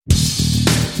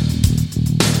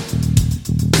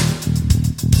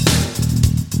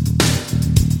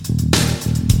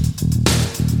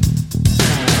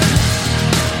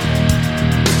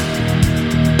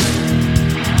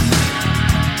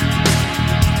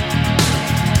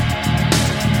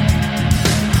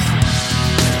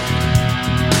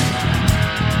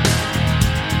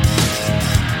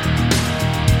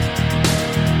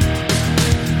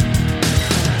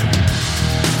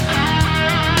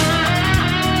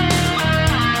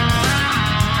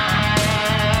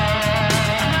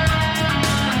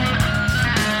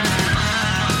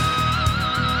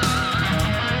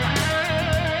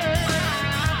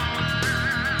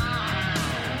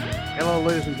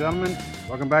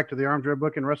Welcome back to the Armchair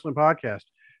Book and Wrestling Podcast.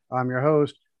 I'm your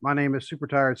host. My name is Super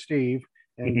Tired Steve,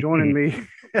 and joining me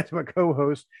as my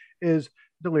co-host is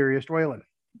Delirious Dwaylen.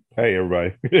 Hey,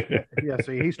 everybody. Yeah,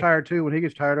 see, he's tired too. When he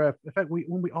gets tired, in fact,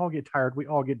 when we all get tired, we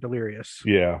all get delirious.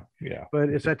 Yeah. But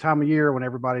it's that time of year when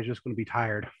everybody's just going to be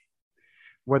tired,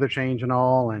 weather change and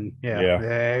all, and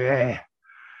yeah.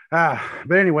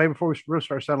 But anyway, before we really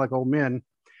start sounding like old men,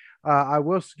 I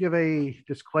will give a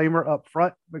disclaimer up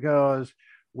front because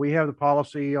we have the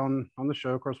policy on the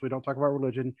show. Of course, we don't talk about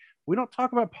religion. We don't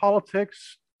talk about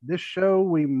politics. This show,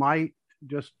 we might,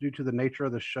 just due to the nature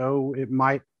of the show, it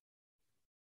might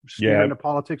steer into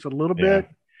politics a little bit.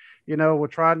 We'll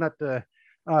try not to,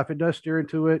 if it does steer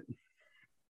into it,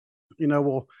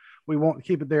 we won't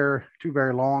keep it there too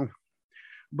very long.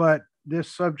 But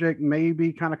this subject may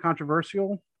be kind of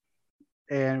controversial,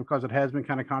 and because it has been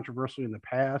kind of controversial in the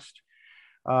past,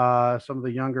 some of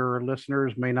the younger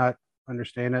listeners may not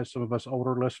understand it. Some of us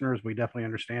older listeners, we definitely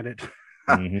understand it.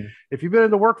 Mm-hmm. If you've been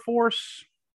in the workforce,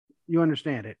 you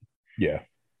understand it. Yeah.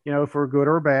 For good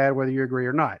or bad, whether you agree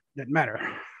or not, doesn't matter.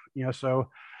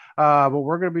 But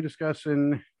we're going to be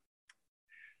discussing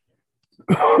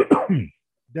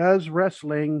does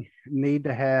wrestling need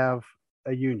to have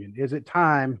a union? Is it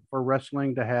time for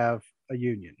wrestling to have a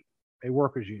union, a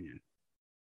workers' union?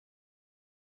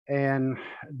 And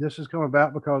this has come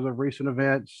about because of recent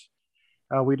events.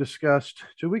 We discussed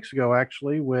 2 weeks ago,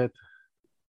 actually, we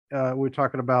were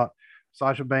talking about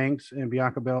Sasha Banks and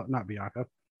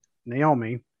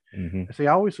Naomi. Mm-hmm. See,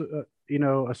 I always,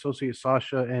 associate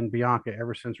Sasha and Bianca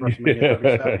ever since WrestleMania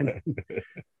 37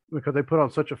 because they put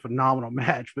on such a phenomenal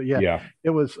match. But yeah.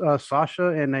 It was Sasha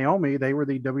and Naomi. They were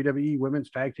the WWE Women's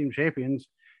Tag Team Champions,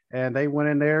 and they went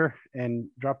in there and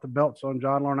dropped the belts on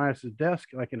John Laurinaitis' desk,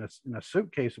 like in a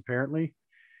suitcase, apparently.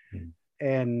 Mm-hmm.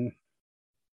 And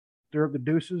threw up the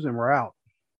deuces and we're out.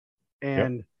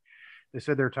 And they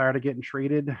said they're tired of getting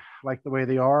treated like the way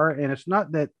they are. And it's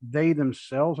not that they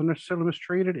themselves are necessarily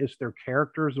mistreated. It's their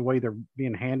characters, the way they're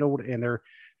being handled. And they're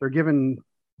given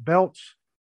belts,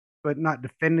 but not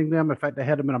defending them. In fact, they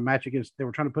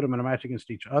were trying to put them in a match against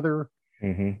each other.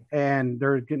 Mm-hmm. And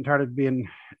they're getting tired of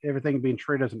everything being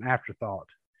treated as an afterthought.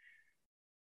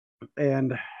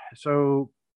 And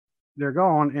so they're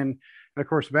gone. And of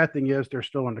course, the bad thing is they're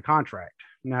still under contract.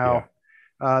 Now,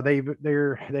 they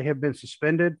have been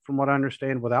suspended, from what I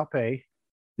understand, without pay.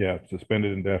 Yeah,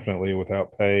 suspended indefinitely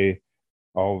without pay.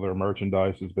 All of their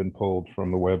merchandise has been pulled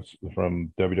from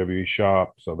from WWE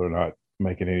shop, so they're not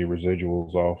making any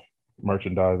residuals off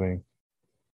merchandising.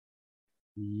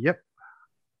 Yep.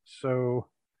 So,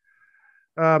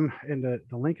 and the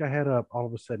link I had up all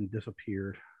of a sudden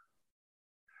disappeared.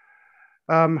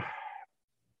 Here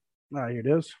it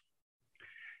is.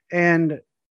 And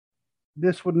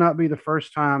this would not be the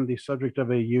first time the subject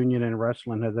of a union in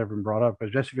wrestling has ever been brought up,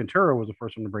 because Jesse Ventura was the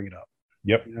first one to bring it up.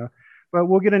 Yep. But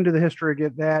we'll get into the history,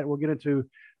 get that. We'll get into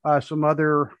some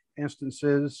other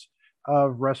instances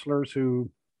of wrestlers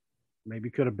who maybe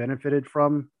could have benefited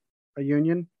from a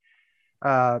union.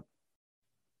 Even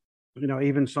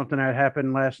something that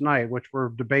happened last night, which we're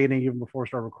debating even before we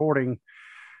start recording.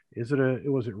 Was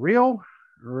it real,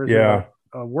 or is it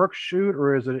a work shoot,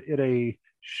 or is it a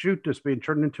shoot that's being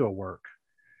turned into a work?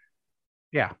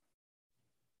 Yeah.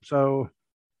 So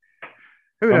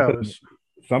who knows?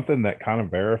 Something that kind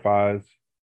of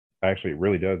actually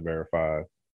really does verify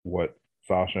what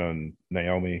Sasha and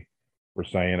Naomi were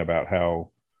saying about how,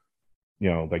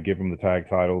 they give them the tag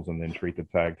titles and then treat the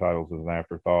tag titles as an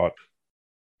afterthought.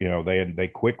 They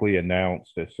quickly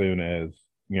announced, as soon as,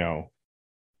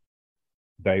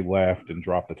 they left and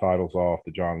dropped the titles off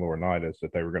to John Laurinaitis,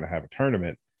 that they were going to have a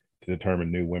tournament to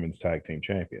determine new women's tag team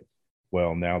champions.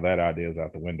 Well, now that idea is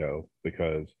out the window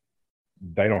because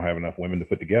they don't have enough women to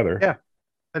put together. Yeah,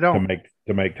 they don't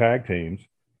to make tag teams,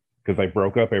 because they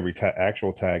broke up every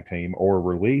actual tag team or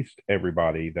released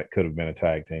everybody that could have been a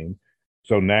tag team.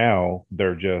 So now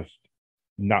they're just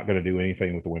not going to do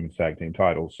anything with the women's tag team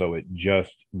titles. So it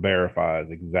just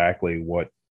verifies exactly what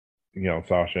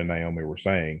Sasha and Naomi were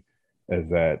saying, is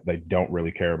that they don't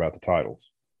really care about the titles.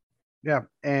 Yeah,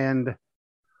 and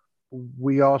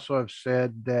we also have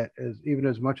said that even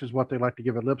as much as what they like to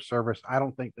give a lip service, I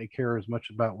don't think they care as much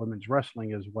about women's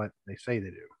wrestling as what they say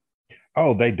they do.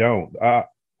 Oh, they don't.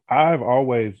 I've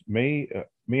always, me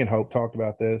and Hope talked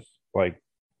about this. Like,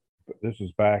 this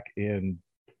was back in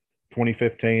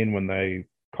 2015 when they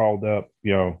called up,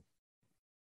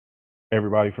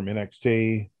 everybody from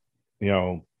NXT,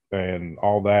 and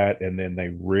all that. And then they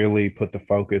really put the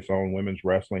focus on women's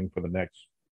wrestling for the next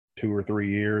 2 or 3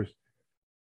 years.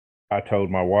 I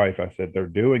told my wife, I said, they're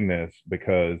doing this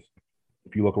because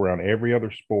if you look around every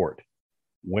other sport,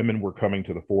 women were coming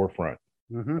to the forefront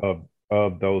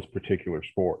of those particular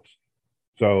sports.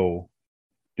 So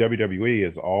WWE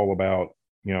is all about,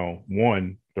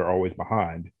 one, they're always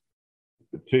behind.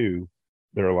 But two,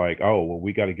 they're like, oh, well,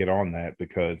 we got to get on that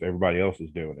because everybody else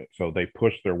is doing it. So they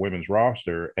pushed their women's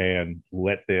roster and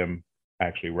let them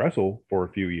actually wrestle for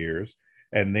a few years.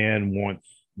 And then once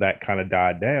that kind of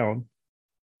died down,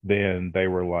 then they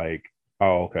were like,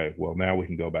 oh, okay, well, now we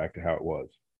can go back to how it was.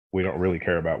 We don't really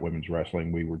care about women's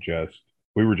wrestling. We were just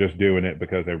doing it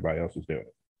because everybody else is doing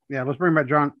it. Yeah, let's bring back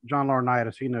John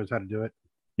Laurinaitis. He knows how to do it.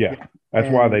 Yeah. That's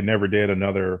why they never did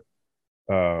another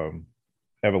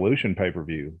Evolution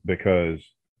pay-per-view, because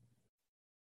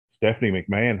Stephanie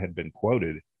McMahon had been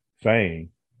quoted saying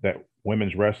that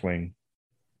women's wrestling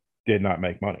did not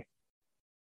make money.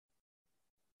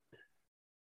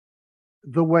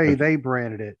 The way they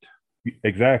branded it.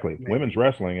 Exactly. Maybe. Women's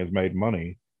wrestling has made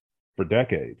money for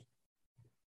decades.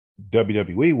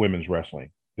 WWE women's wrestling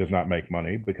does not make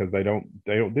money because they don't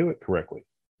do it correctly.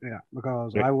 Yeah,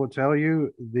 because I will tell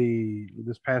you,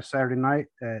 this past Saturday night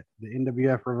at the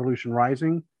NWF Revolution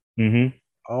Rising,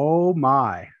 oh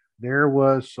my, there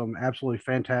was some absolutely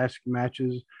fantastic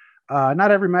matches. Not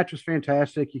every match was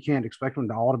fantastic. You can't expect them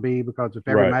to all to be, because if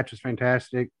every match is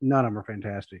fantastic, none of them are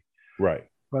fantastic. Right.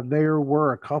 But there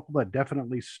were a couple that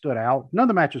definitely stood out. None of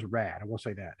the matches were bad, I will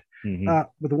say that.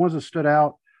 But the ones that stood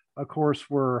out, of course,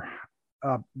 were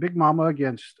Big Mama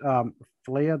against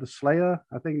Flea the Slayer,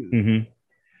 I think.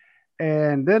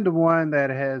 And then the one that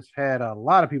has had a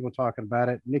lot of people talking about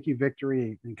it, Nikki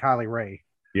Victory and Kylie Ray.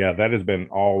 Yeah, that has been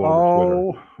all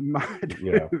over Twitter. My dude.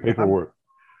 Yeah, people were.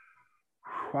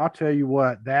 I'll tell you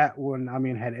what, that one, I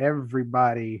mean, had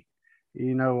everybody,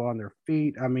 on their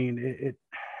feet. I mean,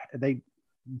 they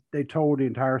told the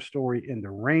entire story in the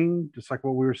ring, just like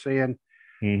what we were saying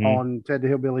on Ted the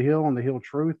Hillbilly Hill, on the Hill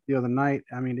Truth the other night.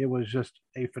 I mean, it was just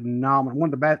a phenomenal,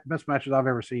 one of the best matches I've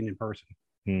ever seen in person.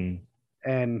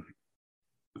 And,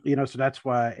 so that's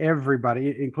why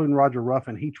everybody, including Roger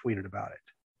Ruffin, he tweeted about it.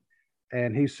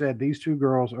 And he said, these two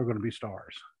girls are going to be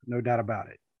stars. No doubt about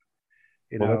it.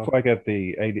 That's like at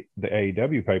the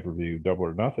AEW pay-per-view, Double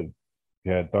or Nothing.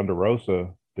 You had Thunder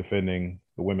Rosa defending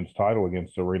the women's title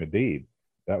against Serena Deeb.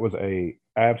 That was a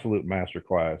absolute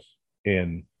masterclass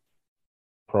in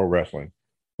pro wrestling,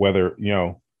 whether,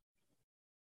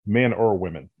 men or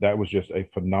women. That was just a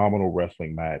phenomenal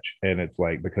wrestling match. And it's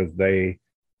like, because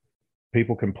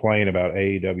people complain about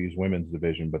AEW's women's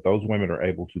division, but those women are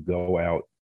able to go out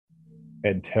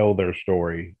and tell their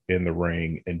story in the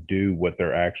ring and do what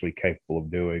they're actually capable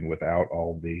of doing without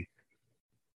all the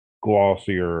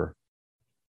glossier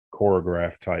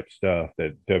choreograph type stuff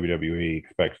that WWE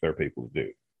expects their people to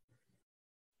do.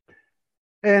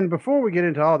 And before we get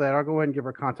into all that, I'll go ahead and give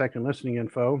our contact and listening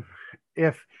info.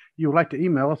 If you would like to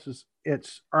email us,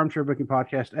 it's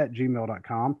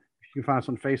armchairbookingpodcast@gmail.com. You can find us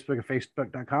on Facebook at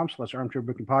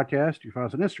facebook.com/armchairbookingpodcast. You can find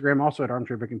us on Instagram also at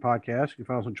armchairbookingpodcast. You can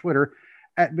find us on Twitter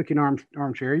at Booking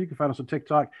Armchair. You can find us on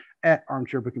TikTok at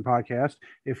Armchair Booking Podcast.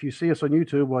 If you see us on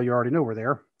YouTube, well, you already know we're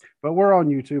there, but we're on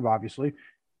YouTube, obviously.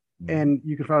 And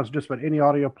you can find us just about any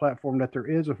audio platform that there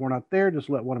is. If we're not there, just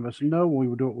let one of us know. We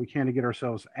will do what we can to get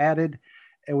ourselves added.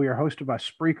 And we are hosted by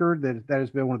Spreaker. That has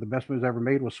been one of the best moves ever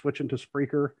made, was switching to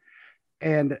Spreaker.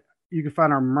 And you can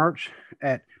find our merch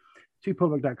at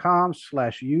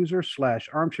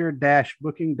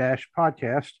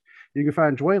tpublic.com/user/armchair-booking-podcast. You can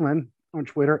find Dwaylen on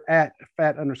Twitter at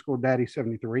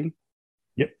fat_daddy73.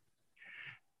 Yep.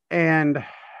 And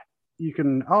you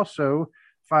can also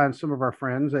find some of our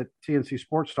friends at TNC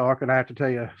Sports Talk. And I have to tell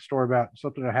you a story about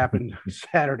something that happened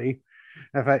Saturday.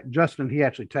 In fact, Justin, he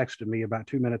actually texted me about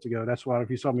 2 minutes ago. That's why if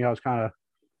you saw me, I was kind of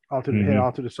all to the head,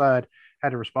 all to the side,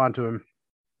 had to respond to him.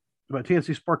 But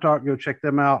TNC Sport Talk, go check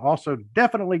them out. Also,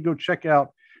 definitely go check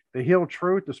out The Hill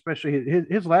Truth, especially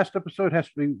his last episode has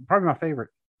to be probably my favorite.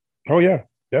 Oh, yeah,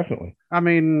 definitely. I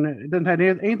mean, it doesn't have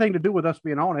anything to do with us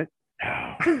being on it.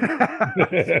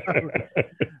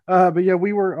 But yeah,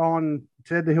 we were on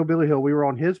Ted the Hillbilly Hill. We were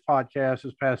on his podcast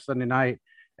this past Sunday night,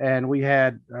 and we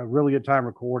had a really good time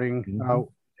recording.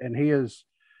 And he is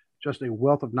just a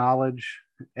wealth of knowledge.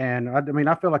 And I mean,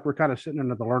 I feel like we're kind of sitting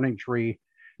under the learning tree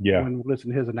when we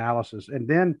listen to his analysis. And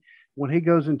then when he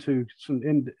goes into some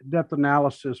in-depth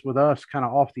analysis with us, kind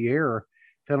of off the air,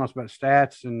 telling us about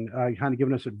stats and kind of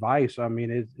giving us advice. I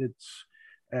mean,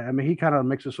 he kind of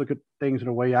makes us look at things in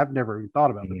a way I've never even thought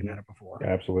about looking at it before.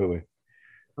 Absolutely. I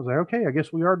was like, okay, I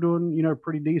guess we are doing,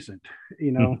 pretty decent,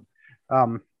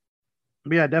 But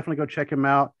yeah, definitely go check him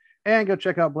out, and go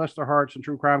check out Bless Their Hearts and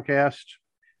True Crime Cast.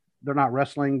 They're not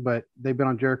wrestling, but they've been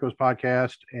on Jericho's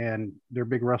podcast, and they're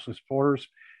big wrestling supporters.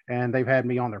 and they've had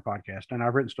me on their podcast, and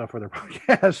I've written stuff for their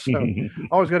podcast. So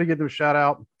always got to give them a shout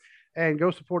out and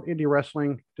go support indie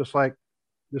wrestling. Just like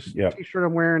this T-shirt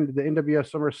I'm wearing, the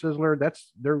NWS Summer Sizzler.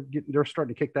 They're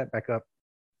starting to kick that back up,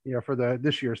 for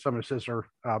this year's Summer Sizzler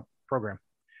program.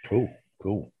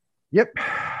 Cool. Yep.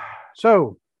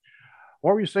 So,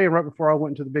 what were you saying right before I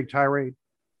went into the big tirade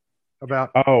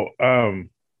about?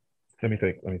 Let me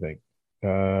think.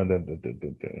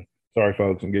 Sorry,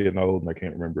 folks, I'm getting old and I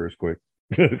can't remember as quick.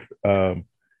 I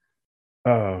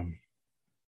can't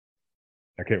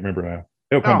remember now.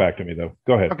 It'll come back to me though.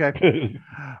 Go ahead. Okay.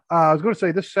 I was going to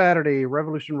say this Saturday,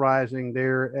 Revolution Rising,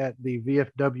 they're at the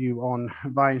VFW on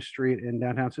Vine Street in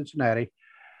downtown Cincinnati.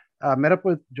 Met up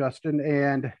with Justin,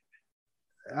 and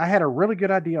I had a really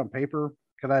good idea on paper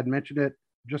because I had mentioned it.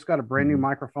 Just got a brand new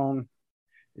microphone.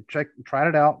 Tried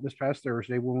it out this past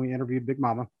Thursday when we interviewed Big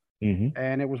Mama,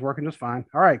 and it was working just fine.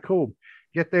 All right, cool.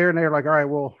 Get there, and they're like, all right,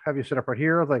 we'll have you set up right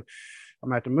here. I was like, I'm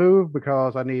going to have to move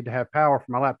because I need to have power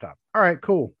for my laptop. All right,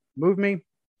 cool. Move me.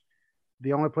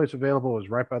 The only place available is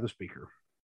right by the speaker.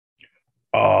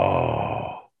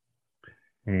 Oh.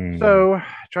 So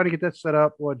trying to get that set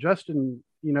up. Well, Justin,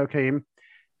 came,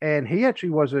 and he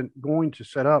actually wasn't going to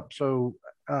set up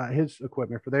his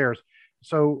equipment for theirs.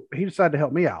 So he decided to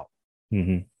help me out.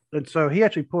 And so he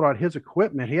actually pulled out his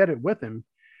equipment. He had it with him.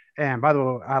 And by the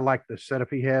way, I like the setup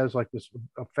he has, like this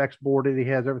effects board that he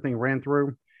has, everything ran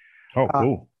through. Oh,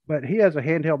 cool. But he has a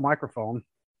handheld microphone.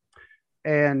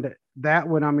 And that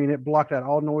one, it blocked out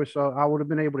all noise. So I would have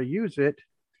been able to use it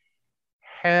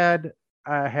had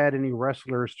I had any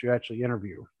wrestlers to actually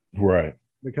interview. Right.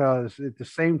 Because at the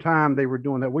same time they were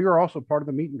doing that, we were also part of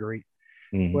the meet and greet.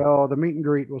 Well, the meet and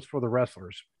greet was for the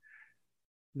wrestlers.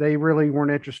 They really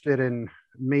weren't interested in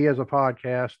me as a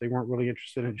podcast. They weren't really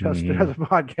interested in Justin as a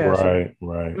podcast.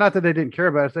 Right. Not that they didn't care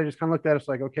about us. They just kind of looked at us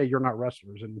like, okay, you're not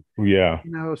wrestlers. And,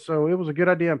 so it was a good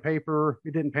idea on paper.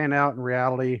 It didn't pan out in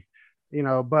reality,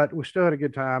 but we still had a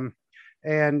good time.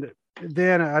 And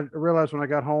then I realized when I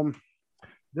got home,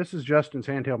 this is Justin's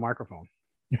handheld microphone.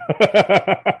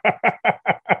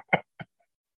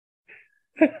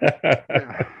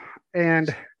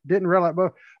 And didn't realize,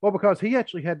 well, because he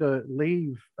actually had to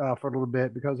leave for a little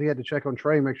bit because he had to check on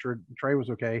Trey, make sure Trey was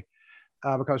okay.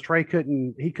 Because Trey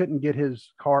couldn't get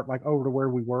his cart like over to where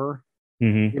we were, so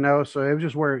it was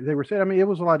just where they were sitting. It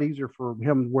was a lot easier for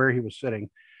him where he was sitting.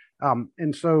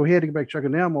 And so he had to get back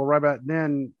checking them. Well, right about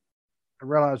then I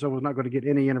realized I was not going to get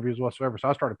any interviews whatsoever. So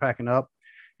I started packing up,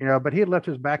 but he had left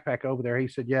his backpack over there. He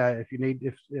said, yeah, if you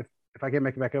need, if I can't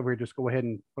make it back over here, just go ahead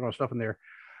and put our stuff in there.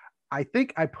 I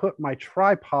think I put my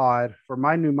tripod for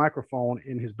my new microphone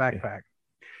in his backpack.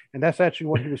 And that's actually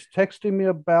what he was texting me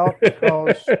about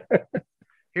because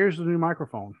here's the new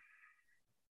microphone.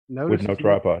 With no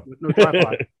tripod.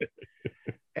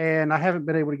 And I haven't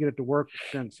been able to get it to work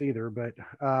since either, but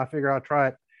I figure I'll try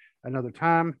it another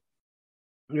time,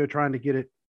 trying to get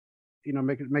it,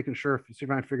 making sure, see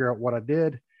if I can figure out what I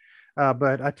did.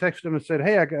 But I texted him and said,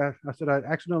 hey, I said, I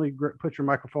accidentally put your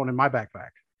microphone in my backpack.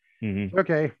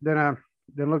 Okay. Then I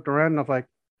looked around and I was like,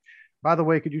 by the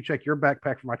way, could you check your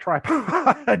backpack for my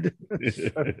tripod?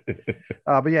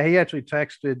 But yeah, he actually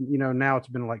texted, now it's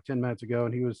been like 10 minutes ago,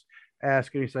 and he was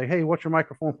asking, he said, hey, what's your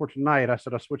microphone for tonight? I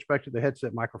said, I switched back to the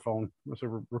headset microphone. So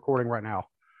we're recording right now,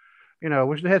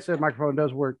 which the headset microphone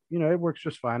does work, it works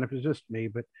just fine if it's just me.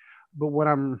 But when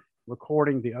I'm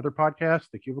recording the other podcast,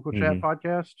 the Cubicle Chat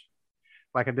podcast,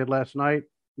 like I did last night,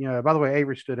 by the way,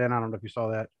 Avery stood in. I don't know if you saw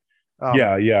that.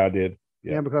 Yeah, I did.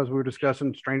 Yeah, because we were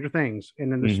discussing Stranger Things,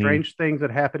 and then the strange things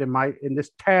that happened in this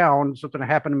town. Something that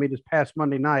happened to me this past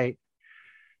Monday night.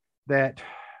 That.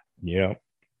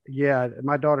 Yeah,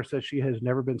 my daughter said she has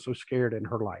never been so scared in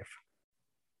her life.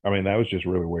 That was just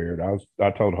really weird.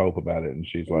 I told Hope about it, and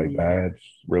she's like, "That's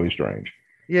really strange."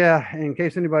 Yeah, in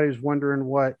case anybody's wondering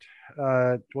what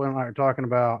Joel and I are talking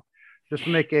about, just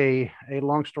to make a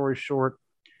long story short,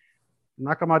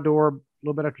 knock on my door. A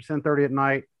little bit after 10:30 at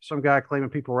night, some guy claiming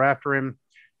people were after him.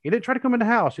 He didn't try to come in the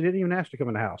house. He didn't even ask to come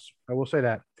in the house. I will say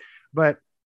that. But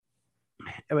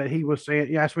he was saying,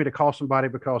 he asked me to call somebody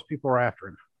because people were after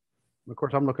him. Of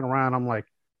course, I'm looking around. I'm like,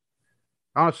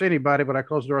 I don't see anybody, but I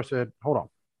closed the door. I said, hold on.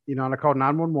 And I called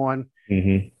 911,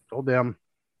 told them.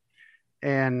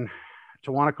 And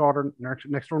Tawana called her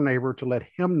next door neighbor to let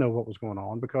him know what was going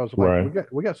on because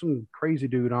we got some crazy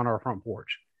dude on our front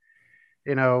porch.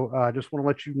 Just want to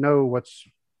let you know what's,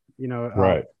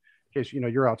 in case,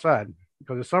 you're outside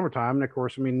because it's summertime. And of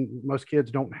course, most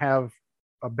kids don't have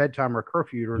a bedtime or a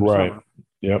curfew during the summer.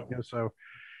 Yep.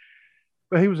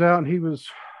 But he was out and he was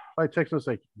like texting us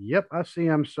like, yep, I see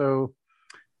him. So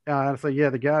I said, yeah,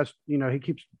 the guy's, he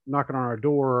keeps knocking on our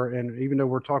door, and even though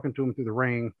we're talking to him through the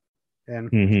ring, and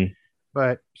Mm-hmm.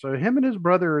 but so him and his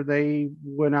brother, they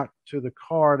went out to the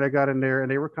car, they got in there,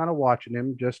 and they were kind of watching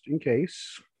him just in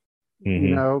case,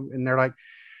 Mm-hmm. and they're like,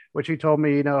 which he told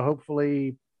me,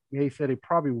 hopefully, he said he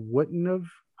probably wouldn't have,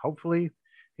 hopefully,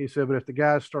 he said, but if the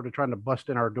guys started trying to bust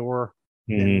in our door,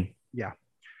 then Mm-hmm. yeah,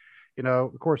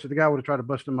 of course, if the guy would have tried to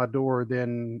bust in my door,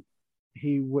 then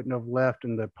he wouldn't have left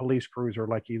in the police cruiser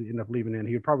like he ended up leaving in.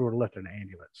 He probably would have left in an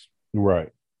ambulance. Right.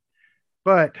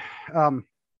 But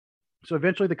so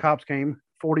eventually the cops came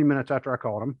 40 minutes after I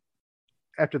called him,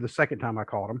 after the second time I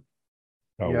called him.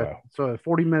 Oh Yeah. wow. So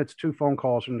 40 minutes, two phone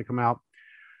calls for him to come out.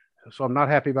 So I'm not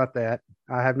happy about that.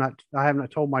 I have not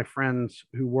told my friends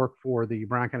who work for the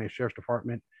Bryan County Sheriff's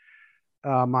Department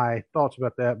my thoughts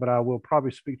about that, but I will probably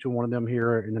speak to one of them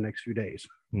here in the next few days.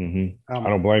 Mm-hmm. I Um,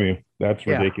 don't blame you. That's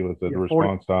yeah, ridiculous that yeah, the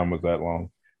response time was that long.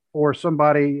 or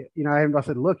somebody, I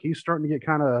said, look, he's starting to get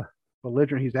kind of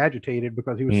belligerent. He's agitated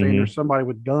because he was saying Mm-hmm. there's somebody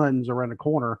with guns around the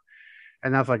corner.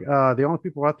 And I was like, the only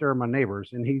people out there are my neighbors.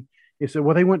 And he said,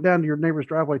 well, they went down to your neighbor's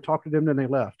driveway, talked to them, then they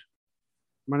left.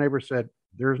 My neighbor said,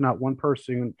 there's not one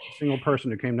person, single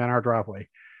person who came down our driveway.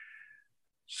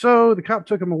 So the cop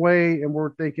took him away, and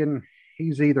we're thinking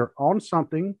he's either on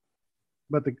something,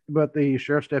 but the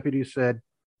sheriff's deputy said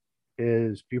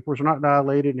his pupils are not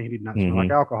dilated and he did not smell like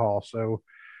Mm-hmm. alcohol. So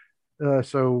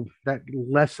that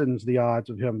lessens the odds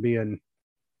of him being,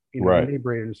 Right.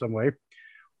 inebriated in some way,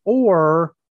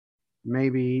 or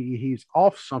maybe he's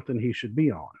off something he should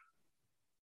be on.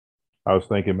 I was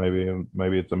thinking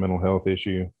maybe it's a mental health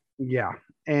issue. Yeah,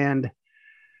 and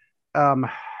um,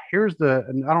 here's the,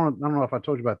 and I don't know if I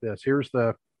told you about this. Here's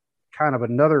the kind of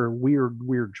another weird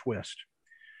twist.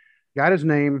 Got his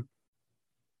name.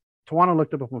 Tawana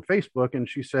looked up on Facebook and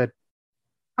she said,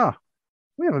 "Huh,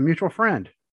 we have a mutual friend."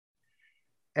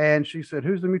 And she said,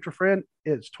 "Who's the mutual friend?"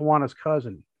 It's Tawana's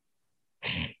cousin.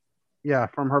 Yeah,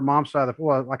 from her mom's side of the,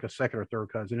 well, like a second or third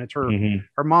cousin. It's her Mm-hmm.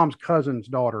 her mom's cousin's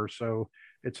daughter, so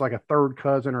it's like a third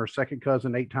cousin or a second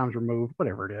cousin, 8 times removed,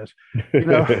 whatever it is, you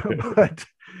know. but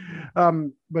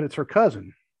but it's her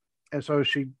cousin, and so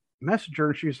she messaged her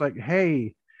and she's like,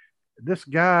 "Hey, this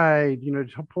guy,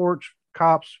 porch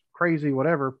cops, crazy,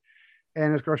 whatever."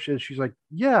 And this girl, she's like,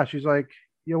 "Yeah," she's like,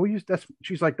 we used that's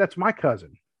she's like, "That's my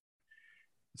cousin."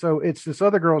 So it's this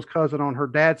other girl's cousin on her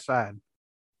dad's side,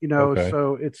 Okay.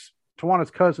 so it's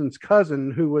Tawana's cousin's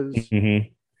cousin who was,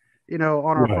 Mm-hmm.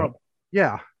 on our Right. front.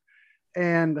 Yeah.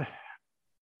 And,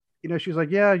 she's like,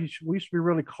 yeah, we used to be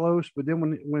really close. But then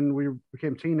when we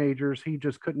became teenagers, he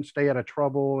just couldn't stay out of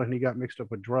trouble and he got mixed up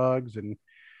with drugs. And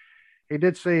he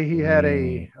did say he had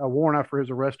Mm, a warrant out for his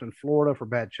arrest in Florida for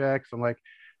bad checks. I'm like,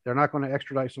 they're not going to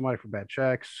extradite somebody for bad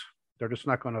checks. They're just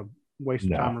not going to waste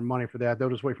the no. time or money for that. They'll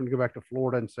just wait for him to go back to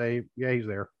Florida and say, yeah, he's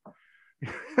there.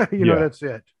 Yeah. That's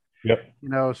it.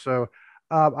 Yep. So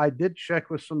I did check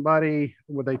with somebody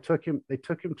where they took him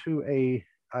to a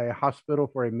hospital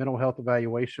for a mental health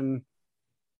evaluation,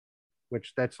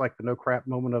 which that's like the no crap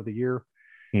moment of the year,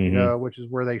 Mm-hmm. which is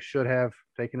where they should have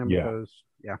taken him Yeah. because,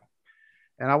 yeah.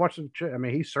 And I watched him. I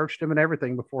mean, he searched him and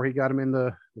everything before he got him in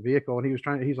the vehicle,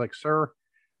 and he's like, "Sir,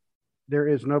 there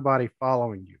is nobody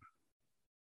following you."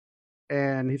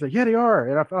 And he's like, "Yeah, they are."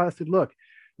 And I said, "Look,"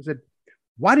 I said,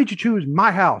 "Why did you choose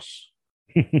my house?"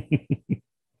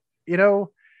 You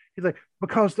know, he's like,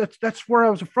 "Because that's where I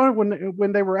was in front of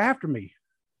when they were after me."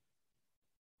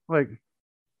 Like,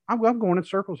 I'm going in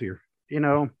circles here, you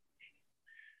know.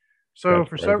 So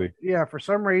That's crazy. for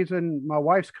some reason, my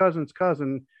wife's cousin's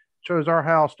cousin chose our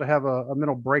house to have a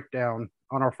mental breakdown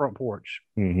on our front porch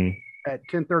Mm-hmm. at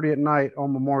 10:30 at night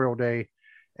on Memorial Day,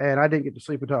 and I didn't get to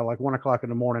sleep until like 1 o'clock in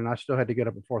the morning. I still had to get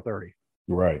up at 4:30.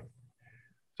 Right.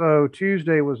 So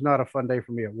Tuesday was not a fun day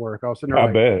for me at work. I was sitting there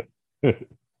I like, bet.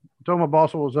 told my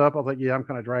boss what was up. I was like, yeah, I'm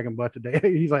kind of dragging butt today.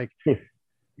 He's like,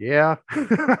 yeah.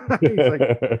 He's like,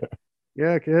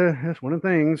 yeah, kid, that's one of the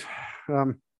things.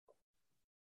 Um,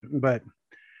 but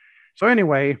so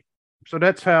anyway, so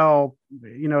that's how,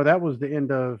 that was the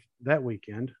end of that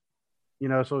weekend. So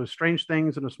it was Strange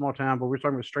Things in a small town, but we're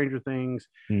talking about Stranger Things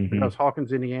Mm-hmm. because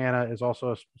Hawkins, Indiana is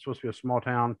also supposed to be a small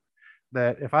town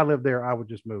that if I lived there, I would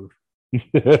just move. I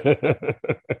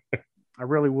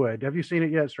really would. Have you seen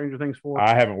it yet, Stranger Things 4?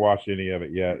 I haven't watched any of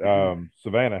it yet.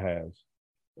 Savannah has,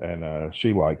 and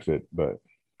she likes it, but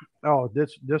Oh,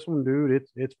 this one, dude,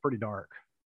 it's pretty dark.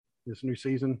 This new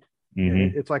season, yeah,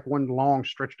 mm-hmm. it's like one long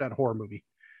stretched out horror movie.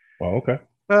 Well, okay.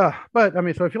 But I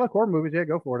mean, so if you like horror movies, yeah,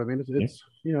 go for it. I mean, it's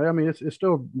I mean, it's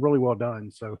still really well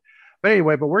done. So, but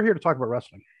anyway, but we're here to talk about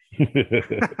wrestling.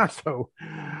 Yeah. so,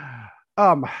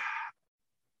 um,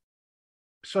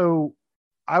 so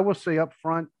I will say up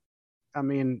front, I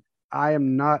mean, I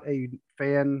am not a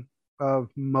fan of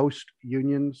most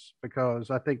unions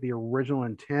because I think the original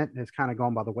intent has kind of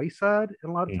gone by the wayside in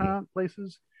a lot of Mhm.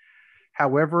 places.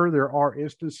 However, there are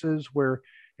instances where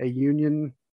a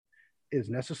union is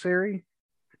necessary,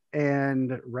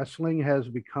 and wrestling has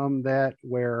become that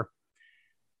where,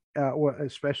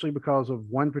 especially because of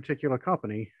one particular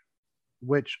company,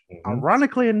 which Mhm.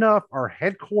 ironically enough are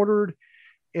headquartered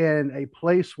in a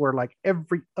place where like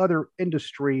every other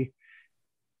industry,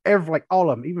 every like all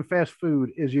of them, even fast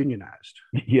food, is unionized.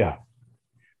 Yeah.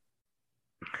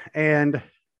 And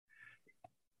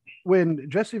when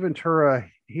Jesse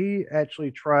Ventura, he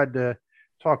actually tried to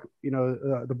talk,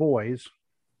 the boys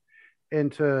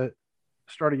into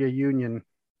starting a union.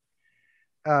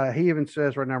 He even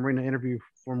says right now, I'm reading an interview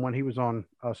from when he was on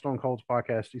Stone Cold's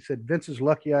podcast. He said, Vince is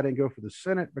lucky I didn't go for the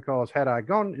Senate because had I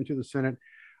gone into the Senate,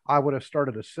 I would have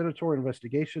started a senatorial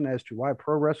investigation as to why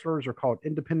pro wrestlers are called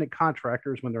independent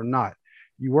contractors when they're not.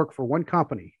 You work for one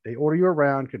company, they order you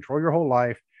around, control your whole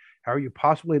life. How are you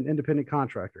possibly an independent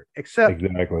contractor?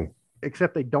 Exactly.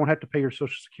 Except they don't have to pay your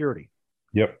Social Security.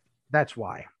 Yep. That's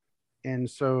why. And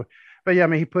so, but yeah, I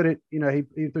mean, he put it, he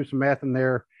threw some math in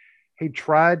there. He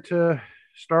tried to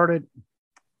start it,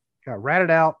 got ratted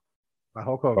out by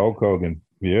Hulk Hogan. Hulk Hogan.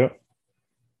 Yep.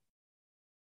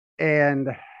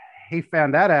 And he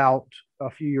found that out a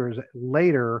few years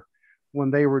later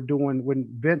when when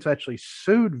Vince actually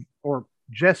sued, or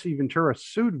Jesse Ventura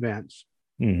sued Vince,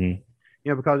 Mm-hmm.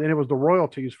 because, and it was the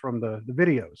royalties from the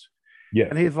videos. Yes.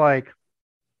 And he's like,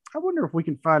 I wonder if we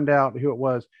can find out who it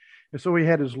was. And so he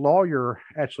had his lawyer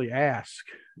actually ask,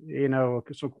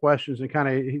 some questions, and kind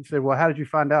of, he said, well, how did you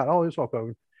find out? Oh, it's Hulk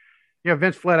Hogan.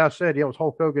 Vince flat out said, yeah, it was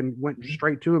Hulk Hogan, went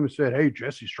straight to him and said, hey,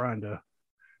 Jesse's trying to,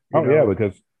 yeah,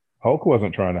 because Hulk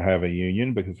wasn't trying to have a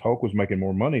union because Hulk was making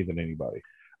more money than anybody.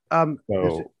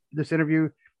 This interview,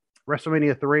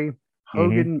 WrestleMania 3,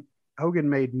 Hogan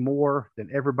made more than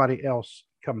everybody else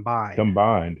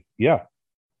combined. Yeah.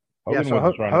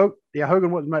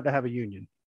 Hogan wasn't meant to have a union.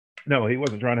 No, he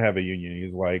wasn't trying to have a union.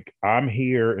 He's like, I'm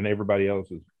here and everybody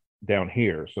else is down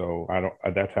here. So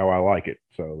that's how I like it.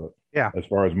 So yeah, as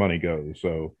far as money goes.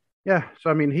 So yeah.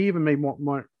 So I mean, he even made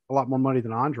a lot more money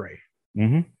than Andre.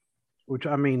 Mm-hmm. Which,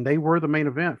 I mean, they were the main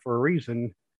event for a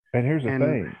reason. And here's the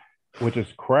thing, which is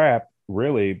crap,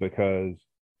 really, because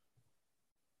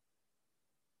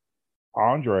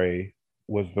Andre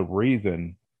was the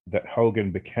reason that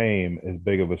Hogan became as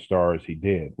big of a star as he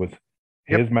did. With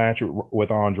his match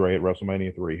with Andre at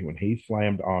WrestleMania 3, when he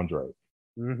slammed Andre,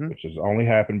 which has only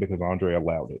happened because Andre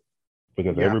allowed it.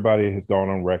 Because everybody has gone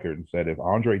on record and said if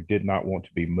Andre did not want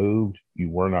to be moved, you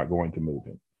were not going to move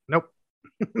him. Nope.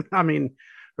 I mean,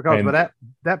 because by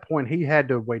that point he had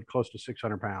to weigh close to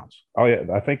 600 pounds. Oh yeah,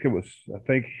 I think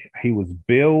he was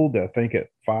billed, I think, at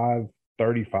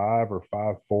 535 or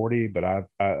 540, but I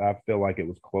feel like it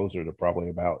was closer to probably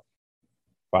about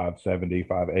 570,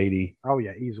 580. Oh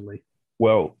yeah, easily.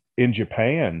 Well, in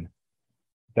Japan,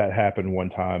 that happened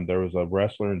one time. There was a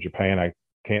wrestler in Japan. I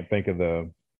can't think of the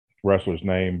wrestler's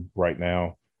name right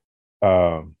now,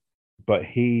 but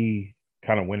he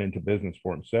kind of went into business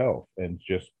for himself and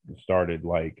just started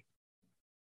like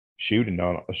shooting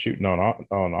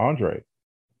on Andre.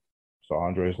 So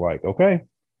Andre's like, okay.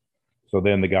 So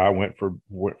then the guy went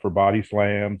for body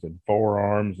slams and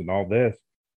forearms and all this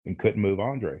and couldn't move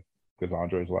Andre because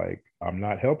Andre's like, I'm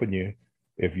not helping you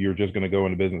if you're just going to go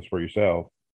into business for yourself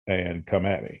and come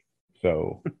at me.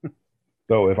 So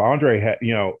if Andre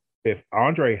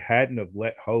hadn't have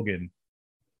let Hogan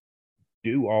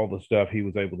do all the stuff he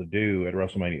was able to do at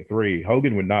WrestleMania 3,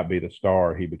 Hogan would not be the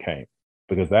star he became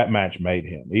because that match made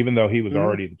him, even though he was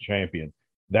already the champion.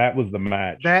 That was the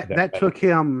match that took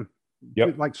him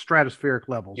to like stratospheric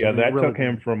levels. Yeah, that really took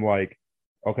him from like,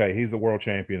 okay, he's the world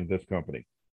champion of this company.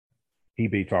 He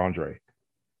beats Andre.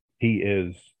 He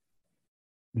is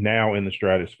now in the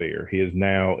stratosphere. He is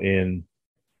now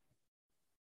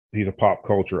he's a pop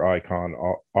culture icon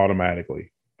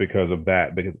automatically because of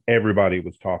that, because everybody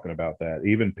was talking about that.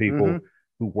 Even people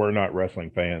who were not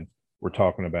wrestling fans were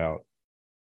talking about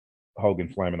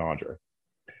Hogan slamming Andre.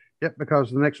 Yep, because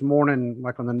the next morning,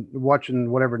 like watching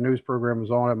whatever news program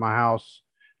was on at my house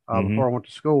before I went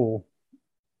to school,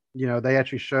 they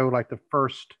actually showed like the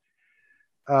first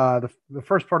part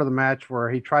of the match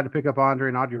where he tried to pick up Andre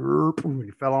and Andre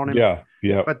he fell on him.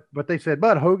 Yeah. But they said,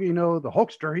 but Hogan, the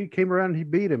Hulkster, he came around and he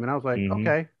beat him, and I was like,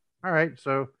 okay, all right.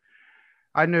 So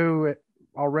I knew it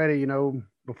already,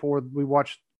 before we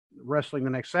watched wrestling the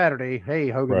next Saturday. Hey,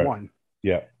 Hogan won.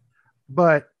 Yeah.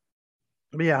 But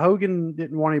yeah, Hogan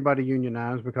didn't want anybody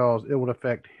unionized because it would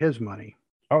affect his money.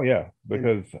 Oh yeah,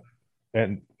 because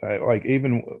And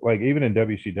even in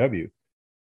WCW,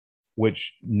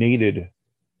 which needed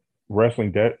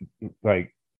wrestling,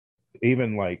 like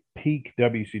even like peak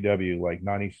WCW, like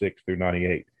 96 through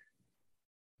 98,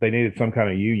 they needed some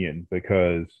kind of union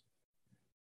because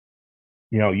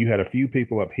you had a few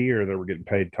people up here that were getting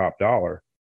paid top dollar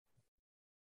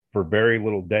for very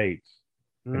little dates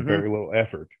and Mm-hmm. very little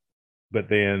effort. But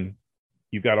then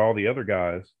you've got all the other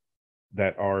guys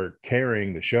that are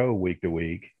carrying the show week to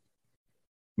week,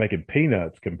 making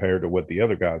peanuts compared to what the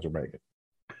other guys are making.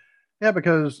 Yeah,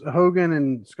 because Hogan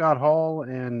and Scott Hall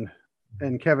and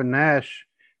Kevin Nash,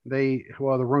 the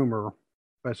rumor,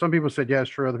 but some people said yeah, it's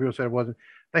true. Other people said it wasn't.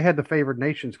 They had the favored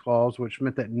nations clause, which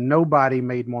meant that nobody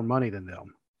made more money than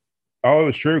them. Oh, it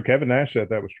was true. Kevin Nash said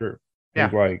that was true. He's Yeah.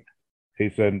 like, he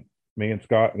said, me and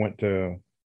Scott went to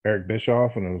Eric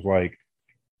Bischoff, and it was like,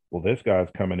 well, this guy's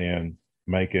coming in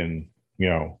making,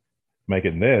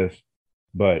 making this,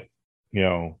 but, you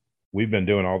know, we've been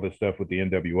doing all this stuff with the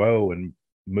NWO and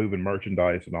moving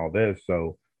merchandise and all this.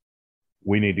 So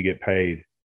we need to get paid,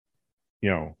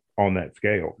 on that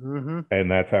scale. Mm-hmm.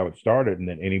 And that's how it started. And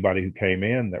then anybody who came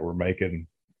in that were making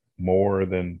more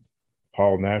than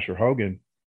Paul, Nash, or Hogan,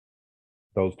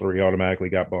 those three automatically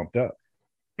got bumped up.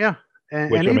 Yeah. Which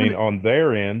And I even mean, on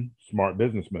their end, smart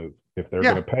business move. yeah, If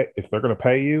they're gonna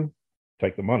pay you,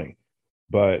 take the money.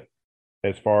 But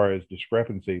as far as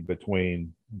discrepancy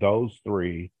between those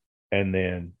three and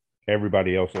then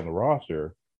everybody else on the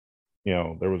roster,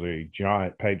 there was a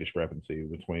giant pay discrepancy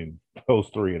between those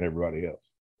three and everybody else.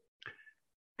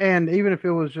 and even if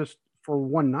it was just for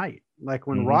one night, like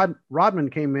when Mm-hmm. Rodman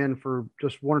came in for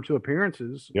just one or two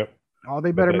appearances, Yep. oh,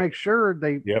 they better make sure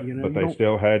they, Yep. But you they don't.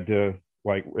 still had to,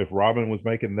 like, if Robin was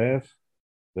making this,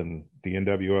 then the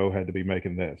NWO had to be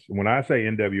making this. And when I say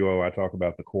NWO, I talk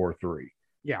about the core three,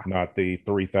 Yeah. not the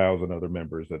 3,000 other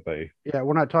members that they. Yeah.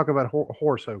 We're not talking about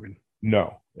Horace Hogan.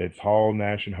 No, it's Hall,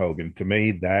 Nash, and Hogan. To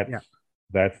me, Yeah.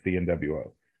 that's the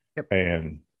NWO. Yep.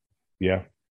 And yeah.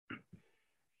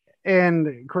 And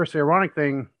of course, the ironic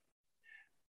thing,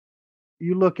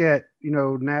 you look at,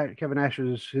 Kevin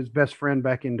Nash's his best friend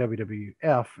back in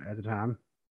WWF at the time,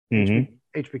 Mm-hmm.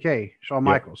 HBK, Shawn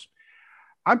Yep. Michaels.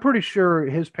 I'm pretty sure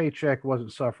his paycheck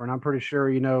wasn't suffering. I'm pretty sure,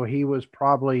 he was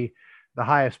probably the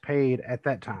highest paid at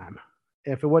that time.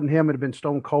 If it wasn't him, it'd have been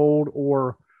Stone Cold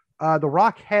or The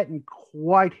Rock hadn't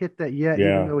quite hit that yet,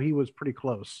 even Yeah. though he was pretty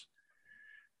close.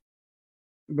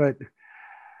 But,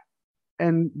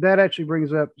 and that actually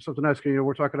brings up something else.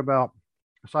 We're talking about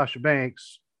Sasha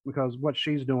Banks because what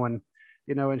she's doing,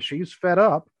 and she's fed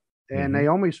up and Mm-hmm.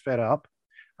 Naomi's fed up.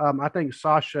 I think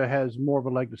Sasha has more of a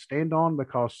leg to stand on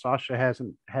because Sasha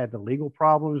hasn't had the legal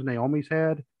problems Naomi's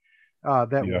had.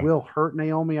 That Yeah. will hurt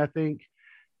Naomi, I think.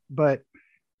 But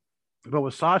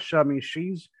with Sasha, I mean,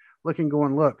 she's looking,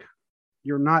 going, look,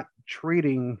 you're not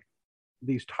treating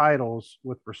these titles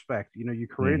with respect. You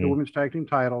created the Mm-hmm. women's tag team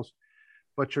titles,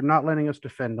 but you're not letting us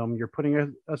defend them. You're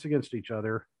putting us against each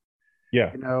other.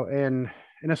 Yeah. And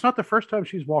it's not the first time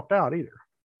she's walked out either.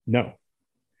 No.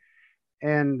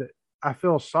 And I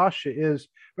feel Sasha is,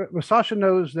 but Sasha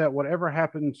knows that whatever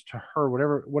happens to her,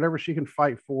 whatever she can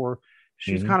fight for,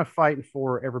 she's Mm-hmm. kind of fighting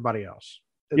for everybody else.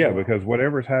 Yeah, well, because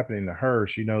whatever's happening to her,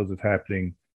 she knows it's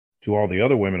happening to all the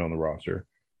other women on the roster.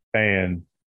 And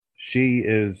she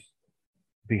is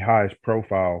the highest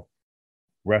profile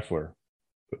wrestler.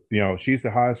 She's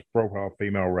the highest profile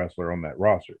female wrestler on that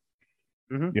roster.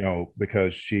 Mm-hmm.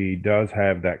 Because she does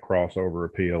have that crossover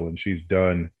appeal and she's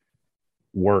done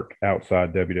work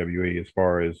outside WWE as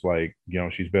far as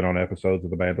she's been on episodes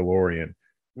of The Mandalorian.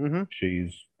 Mm-hmm.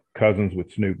 She's cousins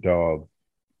with Snoop Dogg.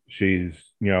 She's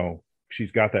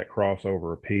got that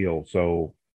crossover appeal.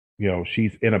 So,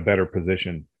 she's in a better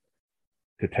position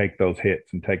to take those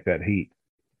hits and take that heat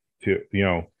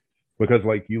because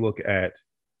you look at,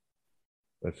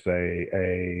 let's say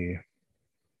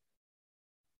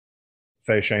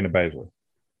Shayna Baszler.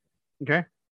 Okay.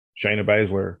 Shayna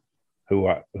Baszler,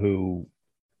 who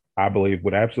I believe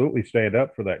would absolutely stand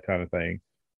up for that kind of thing.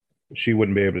 She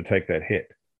wouldn't be able to take that hit.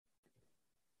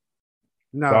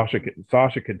 No.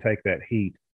 Sasha can take that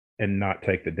heat and not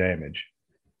take the damage.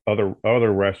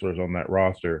 Other wrestlers on that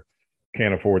roster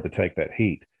can't afford to take that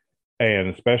heat. And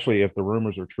especially if the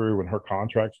rumors are true and her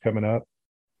contract's coming up,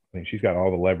 I mean, she's got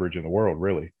all the leverage in the world,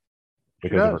 really,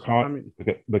 because of her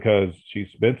because she's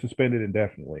been suspended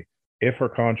indefinitely. If her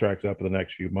contract's up in the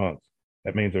next few months,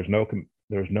 that means there's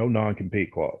no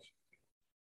non-compete clause.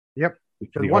 Yep.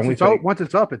 Once it's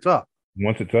up, it's up.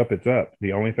 Once it's up, it's up.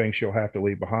 The only thing she'll have to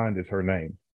leave behind is her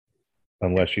name,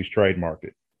 unless she's trademarked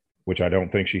it, which I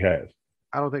don't think she has.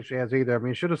 I don't think she has either. I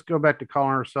mean, she'll just go back to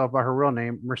calling herself by her real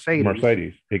name, Mercedes,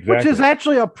 exactly. Which is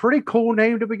actually a pretty cool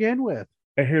name to begin with.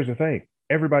 And here's the thing: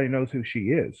 everybody knows who she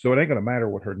is, so it ain't gonna matter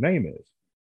what her name is.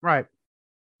 Right.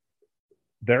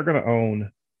 They're gonna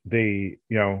own the,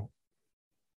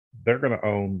 they're gonna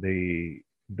own the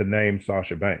name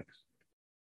Sasha Banks,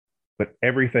 but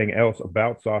everything else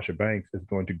about Sasha Banks is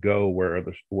going to go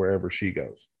wherever she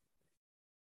goes.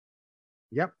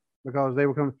 Yep, because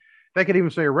they could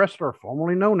even say a wrestler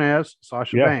formerly known as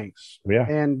Sasha Banks. Yeah.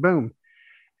 And boom.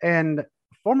 And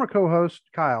former co-host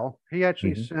Kyle, he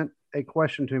actually sent a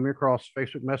question to me across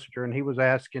Facebook Messenger, and he was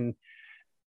asking,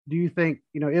 do you think,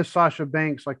 is Sasha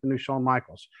Banks like the new Shawn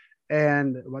Michaels?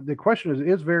 And the question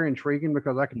is very intriguing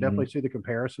because I can definitely see the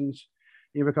comparisons.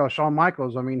 Because Shawn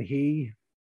Michaels, I mean, he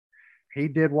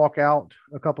did walk out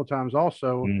a couple of times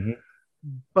also.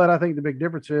 But I think the big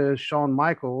difference is Shawn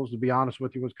Michaels, to be honest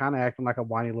with you, was kind of acting like a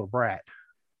whiny little brat.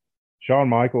 Shawn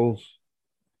Michaels,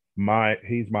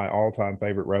 he's my all-time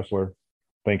favorite wrestler.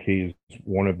 I think he's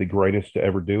one of the greatest to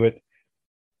ever do it.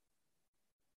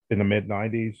 In the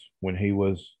mid-90s, when he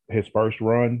was his first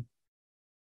run,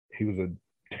 he was a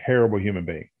terrible human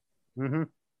being.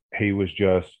 He was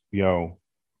just,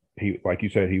 he, like you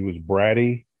said, he was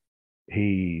bratty.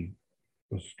 He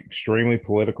was extremely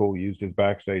political, used his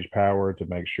backstage power to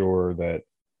make sure that,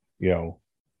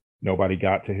 nobody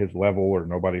got to his level or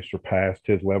nobody surpassed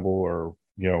his level or,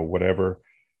 whatever.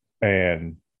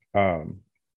 And,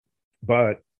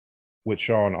 but with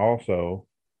Shawn also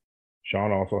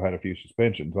had a few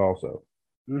suspensions also.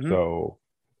 So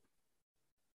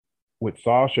with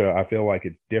Sasha, I feel like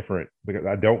it's different because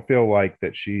I don't feel like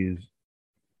that she's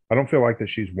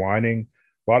whining.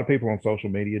 A lot of people on social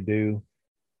media do.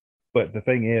 But the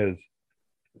thing is,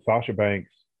 Sasha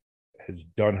Banks has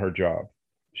done her job.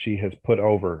 She has put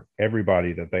over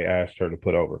everybody that they asked her to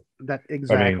put over. That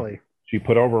exactly. I mean, she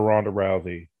put over Ronda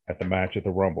Rousey at the match at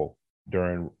the Rumble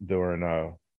during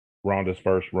Ronda's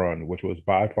first run, which was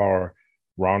by far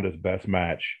Ronda's best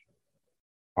match.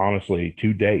 Honestly,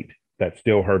 to date, that's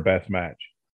still her best match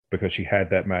because she had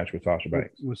that match with Sasha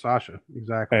Banks. With Sasha,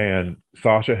 exactly. And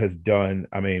Sasha has done,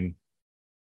 I mean,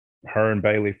 her and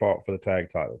Bayley fought for the tag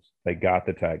titles. They got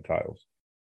the tag titles.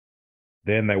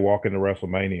 Then they walk into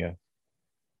WrestleMania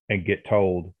and get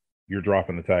told, you're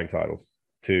dropping the tag titles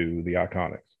to the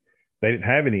Iconics. They didn't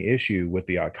have any issue with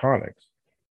the Iconics.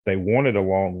 They wanted a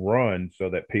long run so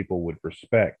that people would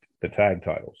respect the tag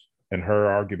titles. And her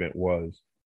argument was,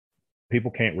 people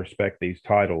can't respect these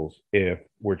titles if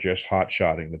we're just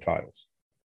hot-shotting the titles.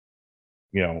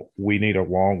 We need a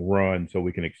long run so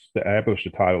we can establish the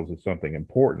titles as something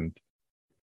important.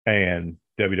 And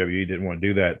WWE didn't want to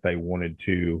do that. They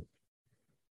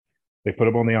put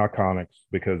them on the Iconics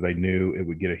because they knew it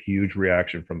would get a huge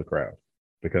reaction from the crowd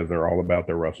because they're all about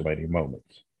their WrestleMania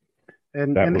moments.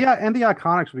 And the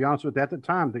Iconics, to be honest with you, at the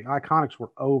time, the Iconics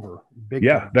were over. Big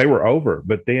time. They were over.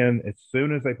 But then as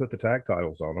soon as they put the tag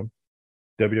titles on them,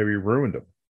 WWE ruined them.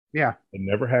 Yeah. They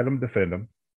never had them defend them.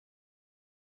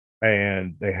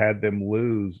 And they had them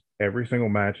lose every single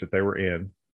match that they were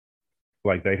in.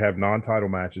 Like they'd have non-title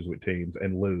matches with teams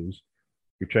and lose.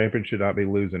 Your champion should not be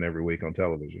losing every week on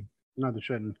television. No, they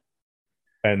shouldn't.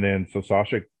 And then so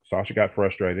Sasha got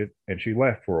frustrated and she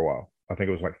left for a while. I think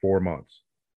it was like 4 months.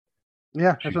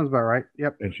 Yeah, that sounds about right.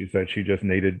 Yep. And she said she just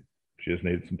needed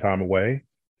some time away.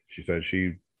 She said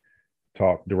she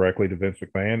talked directly to Vince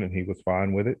McMahon and he was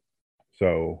fine with it.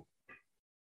 So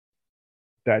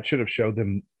that should have showed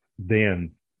them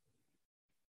then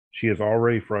she is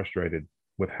already frustrated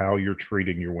with how you're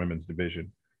treating your women's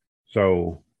division.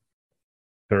 So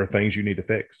there are things you need to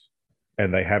fix.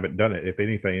 And they haven't done it. If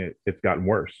anything, it's gotten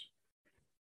worse.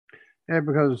 Yeah,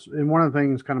 because one of the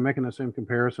things kind of making the same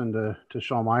comparison to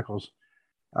Shawn Michaels,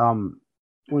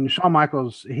 when Shawn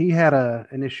Michaels, he had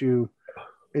an issue,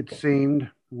 it seemed,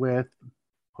 with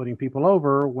putting people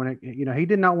over when he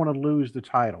did not want to lose the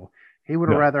title. He would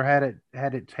have rather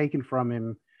had it taken from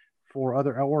him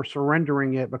or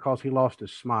surrendering it because he lost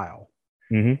his smile.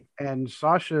 And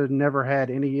Sasha never had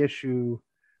any issue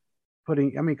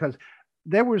because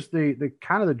there was the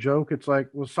kind of the joke. It's like,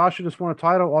 well, Sasha just won a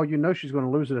title. Oh, she's going to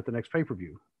lose it at the next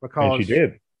pay-per-view because and she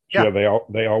did.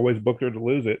 They always booked her to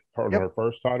lose it on her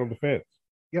first title defense.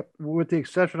 Yep, with the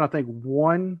exception, I think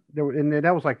one and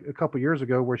that was like a couple years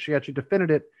ago where she actually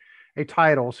defended a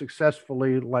title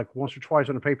successfully, like once or twice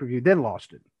on a pay-per-view, then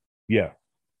lost it. Yeah,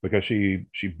 because she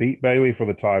beat Bayley for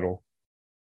the title,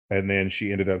 and then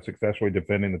she ended up successfully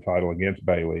defending the title against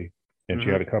Bayley, and she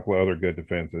had a couple of other good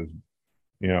defenses,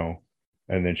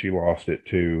 and then she lost it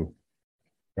to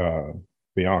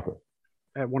Bianca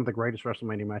at one of the greatest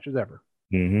WrestleMania matches ever.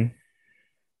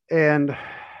 and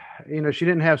she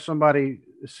didn't have somebody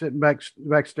sitting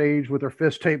backstage with her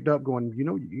fist taped up, going,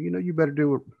 you better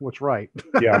do what's right.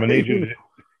 Yeah, I'm gonna need you.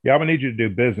 I'm gonna need you to do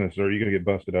business, or you're gonna get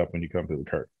busted up when you come to the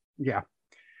curtain. Yeah,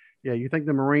 yeah. You think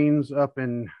the Marines up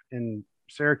in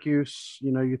Syracuse,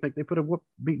 you think they put a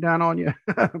beat down on you,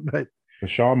 but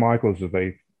Shawn Michaels is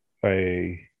a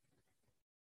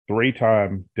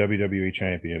 3-time WWE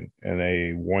champion and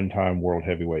a 1-time world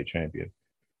heavyweight champion.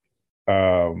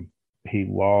 He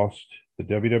lost the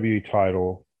WWE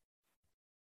title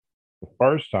the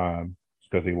first time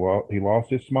because he lost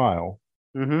his smile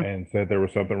and said there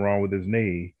was something wrong with his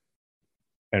knee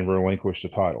and relinquished the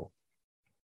title.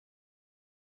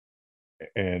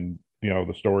 And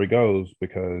the story goes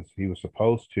because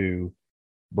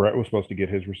Bret was supposed to get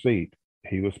his receipt.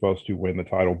 He was supposed to win the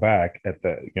title back at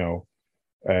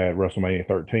WrestleMania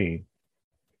 13.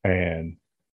 And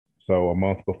so a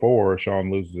month before,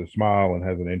 Shawn loses his smile and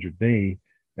has an injured knee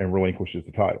and relinquishes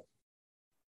the title.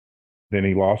 Then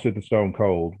he lost it to Stone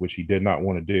Cold, which he did not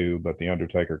want to do, but The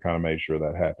Undertaker kind of made sure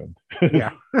that happened.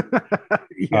 Yeah.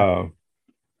 Yeah.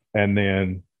 And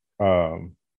then, of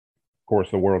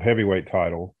course, the World Heavyweight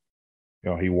title,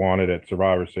 he won it at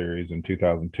Survivor Series in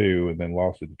 2002 and then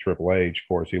lost it to Triple H. Of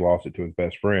course, he lost it to his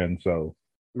best friend. So,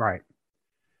 right.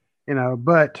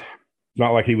 But it's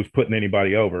not like he was putting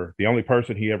anybody over. The only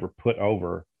person he ever put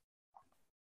over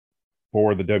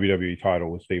for the WWE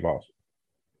title was Steve Austin.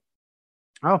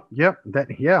 Oh, yep. That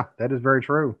is very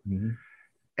true. Mm-hmm.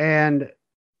 And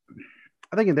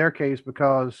I think in their case,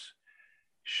 because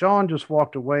Shawn just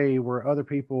walked away where other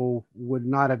people would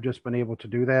not have just been able to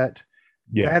do that.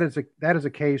 Yeah. That is a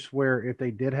case where if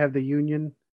they did have the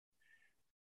union,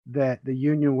 that the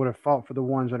union would have fought for the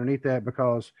ones underneath that,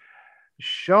 because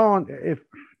Shawn,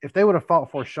 if they would have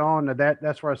fought for Shawn,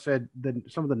 that's where I said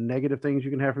some of the negative things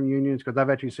you can have from unions, because I've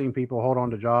actually seen people hold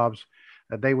on to jobs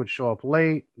that they would show up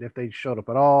late if they showed up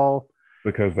at all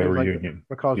because they were union.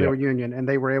 Because they were union and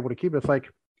they were able to keep it. It's like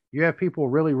you have people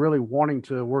really, really wanting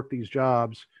to work these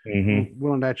jobs,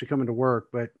 willing to actually come into work,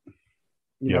 but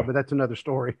but that's another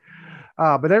story.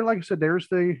 But there, like I said, there's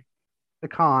the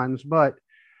cons. But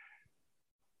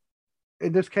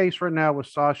in this case right now with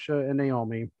Sasha and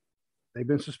Naomi, they've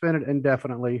been suspended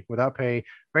indefinitely without pay.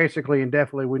 Basically,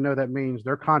 indefinitely, we know that means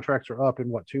their contracts are up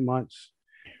in 2 months?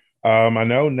 I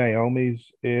know Naomi's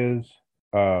is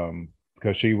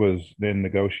because she was in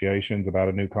negotiations about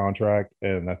a new contract,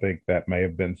 and I think that may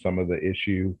have been some of the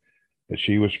issue that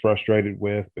she was frustrated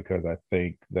with, because I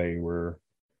think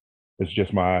it's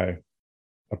just my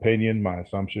opinion, my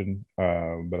assumption,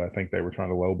 but I think they were trying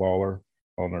to lowball her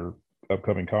on her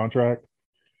upcoming contract.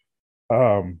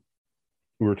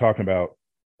 We were talking about,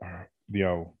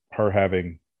 her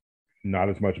having not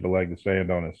as much of a leg to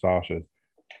stand on as Sasha's.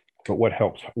 But what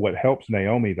helps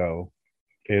Naomi, though,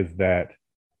 is that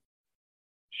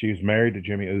she's married to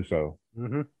Jimmy Uso,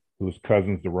 who's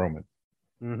cousins to Roman.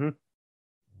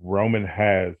 Roman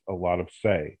has a lot of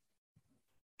say.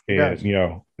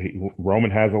 And, Roman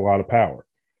has a lot of power.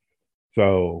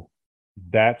 So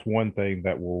that's one thing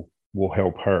that will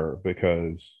help her,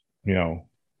 because,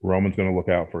 Roman's going to look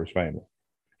out for his family.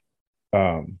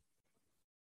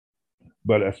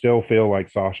 But I still feel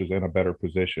like Sasha's in a better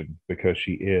position because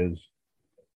she is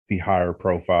the higher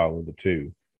profile of the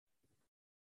two.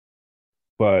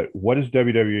 But what does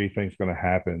WWE think is going to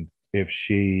happen if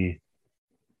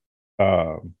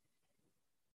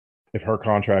if her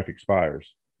contract expires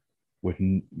with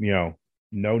no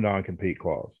non-compete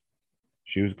clause?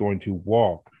 She was going to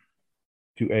walk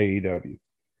to AEW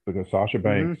because Sasha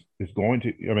Banks is going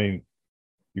to. I mean,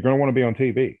 you're going to want to be on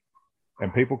TV,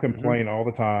 and people complain all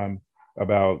the time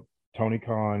about Tony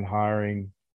Khan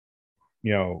hiring,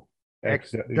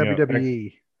 ex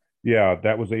WWE.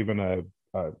 That was even a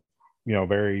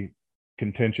very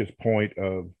contentious point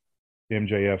of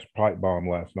MJF's pipe bomb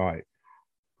last night.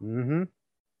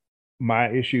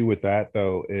 My issue with that,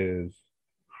 though, is,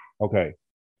 okay,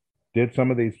 did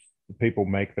some of these people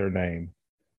make their name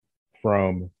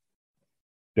from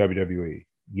WWE?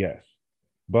 Yes.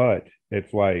 But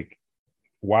it's like,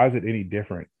 why is it any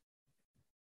different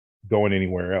going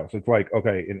anywhere else? It's like,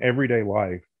 okay, in everyday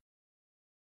life,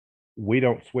 we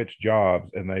don't switch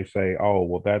jobs and they say, oh,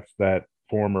 well, that's that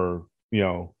former,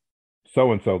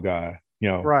 so-and-so guy,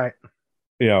 right.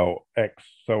 Ex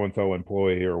so-and-so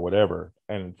employee or whatever.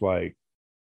 And it's like,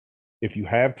 if you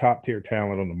have top tier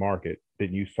talent on the market,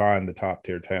 then you sign the top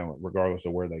tier talent, regardless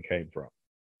of where they came from.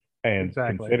 And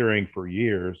considering for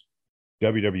years,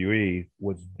 WWE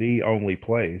was the only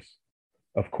place,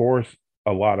 of course,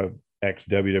 a lot of ex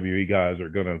WWE guys are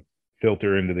going to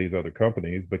filter into these other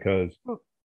companies because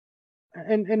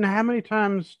And how many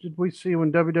times did we see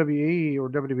when WWE or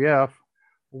WWF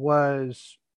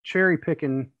was cherry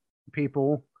picking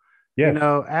people, Yes.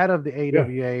 out of the Yeah.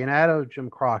 AWA and out of Jim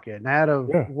Crockett and out of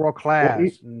Yeah. World Well,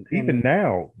 Class even and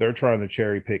now they're trying to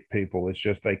cherry pick people. It's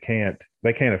just they can't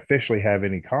officially have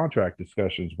any contract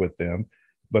discussions with them,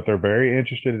 but they're very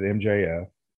interested in MJF.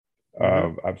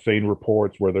 Mhm. I've seen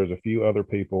reports where there's a few other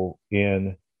people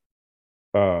in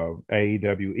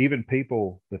AEW, even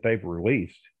people that they've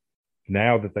released.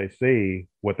 Now that they see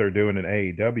what they're doing in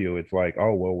AEW, it's like,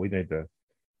 oh well, we need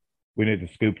to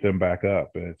scoop them back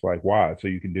up, and it's like, why? So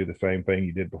you can do the same thing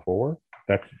you did before.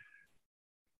 That's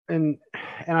and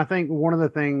and I think one of the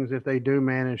things, if they do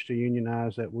manage to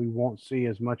unionize, that we won't see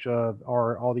as much of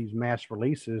are all these mass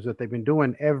releases that they've been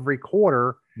doing every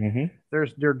quarter. mm-hmm.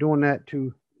 They're doing that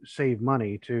to save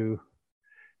money, to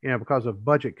because of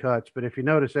budget cuts. But if you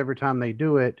notice, every time they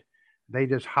do it, they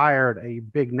just hired a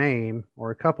big name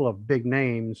or a couple of big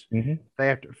names. Mm-hmm. They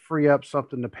have to free up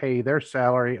something to pay their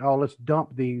salary. Oh, let's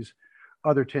dump these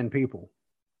other 10 people.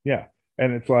 Yeah.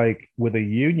 And it's like with a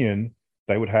union,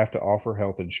 they would have to offer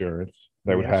health insurance.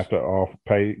 They would have Yes.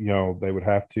 to they would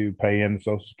have to pay in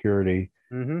Social Security,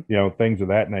 Mm-hmm. things of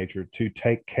that nature to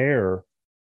take care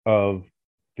of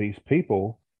these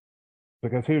people.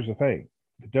 Because here's the thing,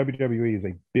 the WWE is a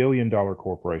 $1 billion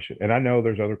corporation. And I know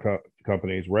there's other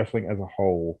companies, wrestling as a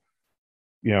whole,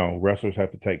 wrestlers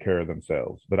have to take care of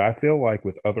themselves. But I feel like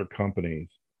with other companies,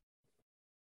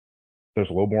 there's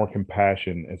a little more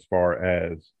compassion as far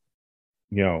as,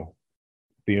 you know,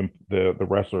 the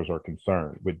wrestlers are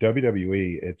concerned. With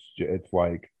WWE, it's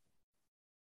like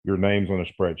your name's on a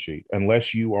spreadsheet,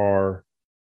 unless you are,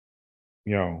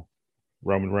 you know,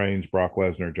 Roman Reigns, Brock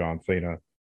Lesnar, John Cena,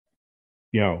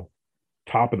 you know,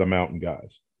 top of the mountain guys.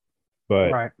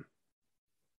 But Right.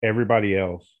 everybody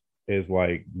else is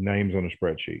like names on a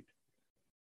spreadsheet,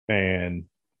 and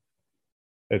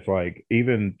it's like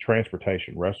even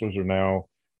transportation. Wrestlers are now.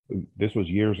 This was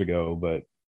years ago, but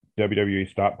WWE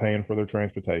stopped paying for their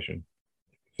transportation.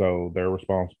 So they're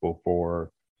responsible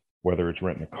for whether it's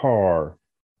renting a car,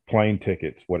 plane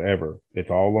tickets, whatever. It's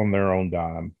all on their own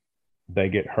dime. They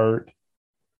get hurt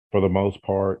for the most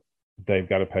part. They've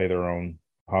got to pay their own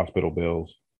hospital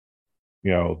bills.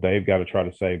 They've got to try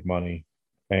to save money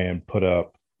and put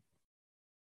up,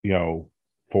 you know,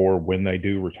 for when they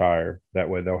do retire. That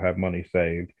way they'll have money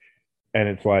saved. And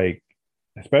it's like,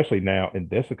 especially now in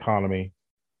this economy,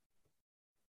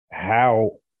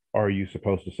 how are you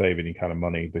supposed to save any kind of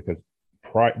money? Because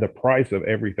the price of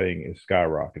everything is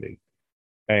skyrocketing.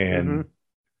 Mm-hmm. And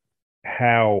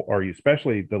how are you,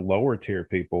 especially the lower tier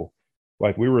people?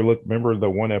 Like remember the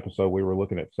one episode we were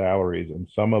looking at salaries, and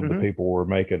some of the Mm-hmm. people were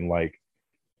making like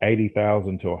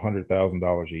 $80,000 to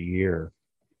 $100,000 a year,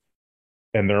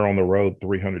 and they're on the road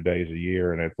 300 days a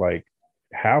year, and it's like,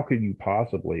 how can you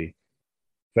possibly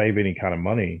save any kind of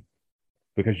money?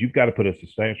 Because you've got to put a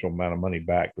substantial amount of money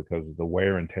back because of the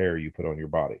wear and tear you put on your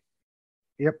body.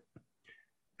 Yep.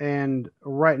 And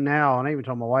right now, and I even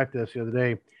told my wife this the other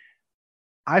day,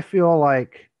 I feel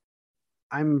like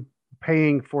I'm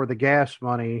paying for the gas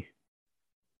money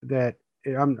that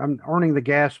I'm earning the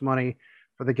gas money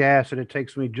for the gas that it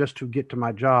takes me just to get to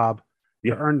my job to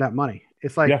Yeah. earn that money.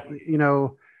 It's like, Yeah.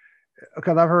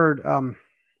 because I've heard a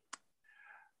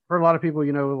lot of people,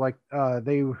 like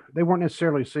they weren't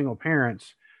necessarily single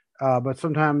parents, but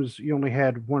sometimes you only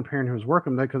had one parent who was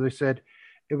working there because they said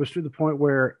it was to the point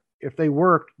where if they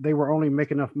worked, they were only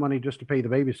making enough money just to pay the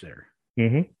babysitter.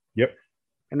 Mm-hmm. Yep.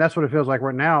 And that's what it feels like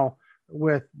right now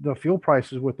with the fuel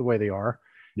prices with the way they are.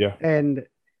 Yeah. And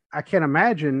I can't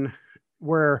imagine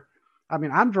where, I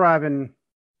mean, I'm driving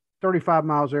 35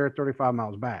 miles there, 35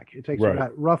 miles back. It takes Right.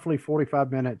 about roughly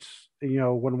 45 minutes,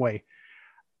 one way.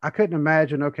 I couldn't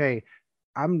imagine, okay,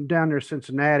 I'm down near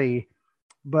Cincinnati,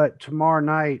 but tomorrow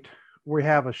night we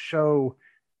have a show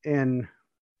in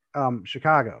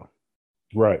Chicago,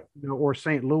 Right. or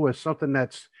St. Louis, something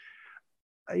that's,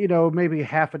 maybe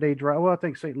half a day drive. Well, I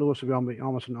think St. Louis would be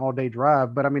almost an all day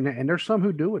drive, but I mean, and there's some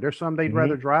who do it. There's some they'd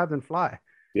rather Mm-hmm. drive than fly.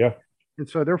 Yeah. And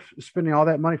so they're spending all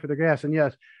that money for their gas. And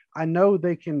yes, I know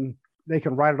they can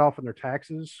write it off in their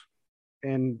taxes,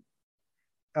 and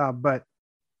but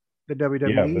the Yeah. But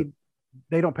WWE,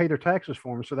 they don't pay their taxes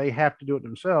for them, so they have to do it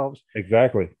themselves.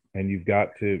 exactly. And you've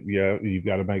got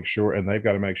to make sure, and they've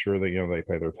got to make sure that, they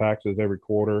pay their taxes every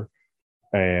quarter.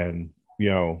 And,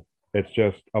 it's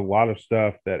just a lot of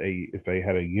stuff that if they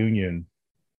had a union,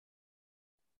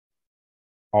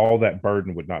 all that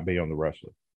burden would not be on the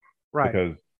wrestler, Right.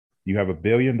 because you have $1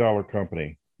 billion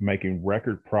company making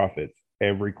record profits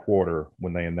every quarter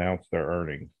when they announce their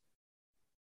earnings.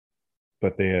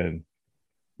 But then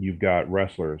you've got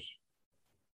wrestlers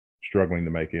struggling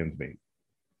to make ends meet.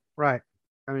 Right.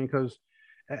 I mean, because,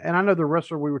 and I know the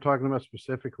wrestler we were talking about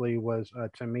specifically was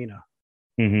Tamina,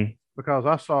 Mm-hmm. because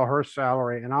I saw her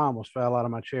salary and I almost fell out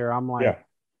of my chair. I'm like, Yeah.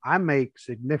 I make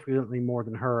significantly more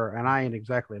than her, and I ain't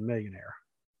exactly a millionaire.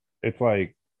 It's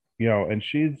like, and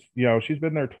she's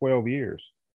been there 12 years.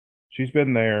 She's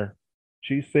been there.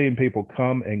 She's seen people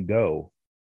come and go,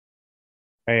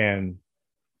 and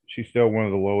she's still one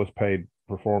of the lowest paid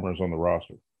performers on the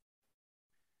roster.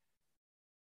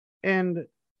 And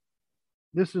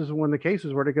this is one of the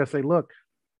cases where they gotta say, look,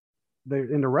 they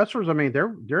and the wrestlers, I mean,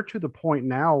 they're to the point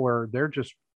now where they're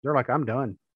like, I'm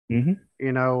done. Mm-hmm.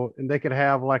 And they could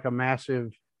have like a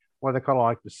massive, what do they call it,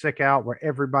 like the sick out, where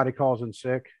everybody calls in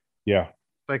sick. Yeah.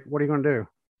 Like, what are you going to do?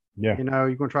 Yeah.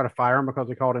 You're going to try to fire them because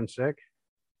they called in sick.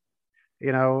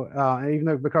 Even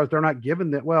though because they're not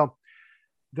given that, well,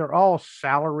 they're all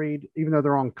salaried, even though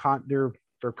they're on they're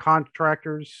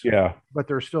contractors. Yeah. But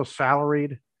they're still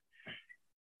salaried.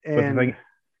 And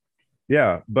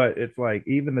yeah, but it's like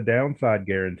even the downside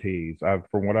guarantees.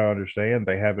 From what I understand,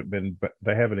 they haven't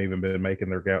even been making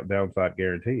their downside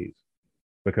guarantees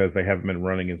because they haven't been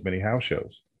running as many house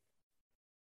shows.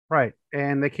 Right,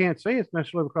 and they can't say it's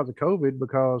necessarily because of COVID,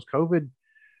 because COVID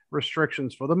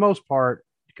restrictions, for the most part,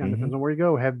 kind of depends on where you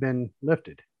go, have been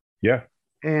lifted. Yeah,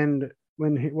 and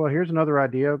here's another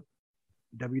idea.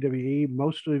 WWE,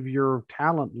 most of your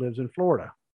talent lives in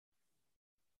Florida.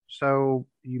 So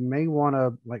you may want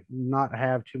to like not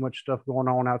have too much stuff going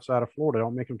on outside of Florida.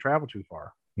 Don't make them travel too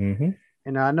far. Mm-hmm.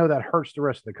 And I know that hurts the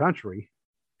rest of the country,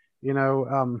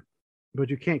 but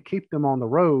you can't keep them on the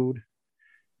road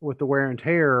with the wear and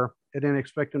tear and then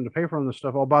expect them to pay for them the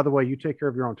stuff. Oh, by the way, you take care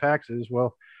of your own taxes.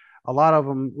 Well, a lot of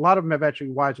them have actually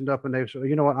wisened up and they've said,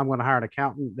 you know what, I'm going to hire an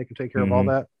accountant. They can take care of all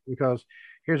that, because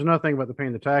here's another thing about the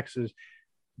paying the taxes.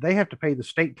 They have to pay the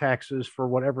state taxes for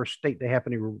whatever state they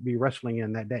happen to be wrestling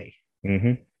in that day.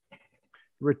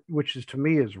 Which is, to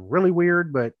me, is really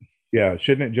weird, but yeah,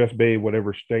 shouldn't it just be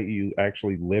whatever state you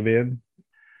actually live in?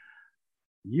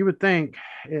 You would think.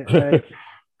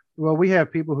 Well, we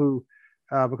have people who,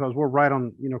 because we're right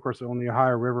on, of course, on the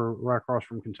Ohio River, right across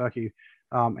from Kentucky,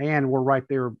 and we're right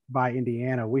there by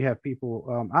Indiana. We have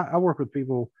people. I work with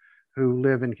people who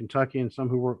live in Kentucky and some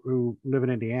who live in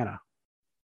Indiana.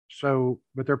 So,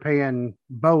 but they're paying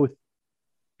both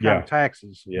kind of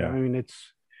taxes. Yeah, I mean, it's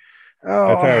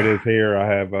that's how it is here.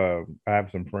 I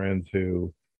have some friends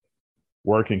who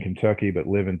work in Kentucky but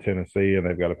live in Tennessee, and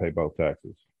they've got to pay both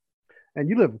taxes. And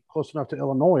you live close enough to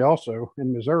Illinois, also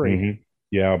in Missouri. Mm-hmm.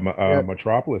 Yeah,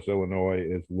 Metropolis, Illinois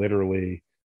is literally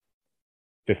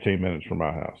 15 minutes from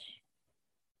my house.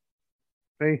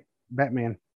 Hey,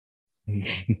 Batman.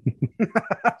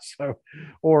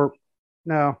 Or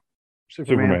no,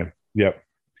 Superman. Yep.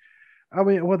 I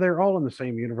mean, well, they're all in the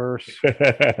same universe.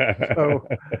 So,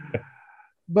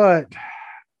 but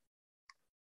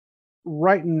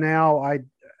right now,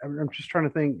 I'm just trying to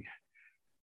think.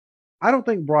 I don't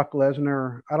think Brock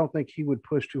Lesnar, I don't think he would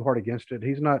push too hard against it.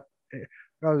 He's not,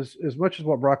 because as much as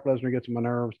what Brock Lesnar gets on my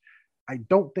nerves, I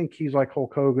don't think he's like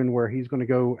Hulk Hogan, where he's going to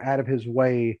go out of his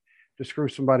way to screw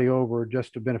somebody over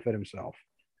just to benefit himself.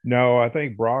 No, I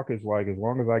think Brock is like, as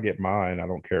long as I get mine, I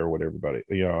don't care what everybody,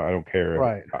 I don't care.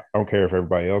 Right. I don't care if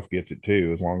everybody else gets it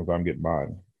too, as long as I'm getting mine,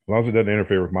 as long as it doesn't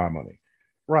interfere with my money.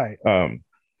 Right.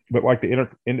 But like the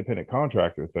independent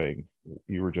contractor thing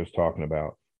you were just talking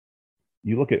about,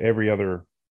 you look at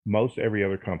most every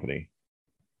other company,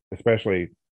 especially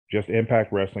just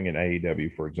Impact Wrestling and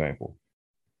AEW, for example,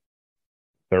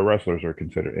 their wrestlers are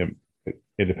considered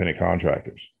independent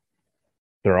contractors.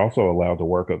 They're also allowed to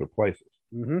work other places.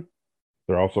 Mm-hmm.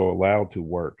 They're also allowed to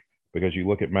work, because you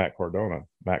look at Matt Cardona.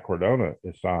 Matt Cardona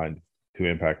is signed to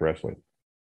Impact Wrestling.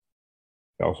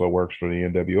 He also works for the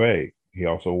NWA. He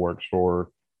also works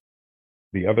for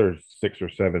the other 6 or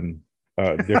 7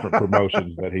 different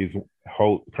promotions that he's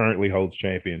currently holds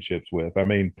championships with. I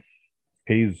mean,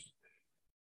 he's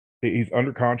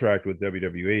under contract with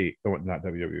WWE, not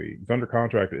WWE. He's under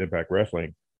contract with Impact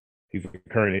Wrestling. He's the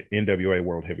current NWA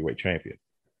World Heavyweight Champion.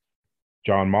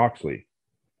 Jon Moxley,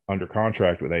 under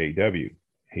contract with AEW.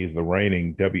 He's the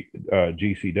reigning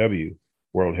GCW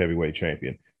World Heavyweight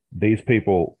Champion. These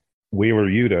people, Wheeler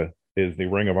Yuta is the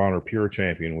Ring of Honor Pure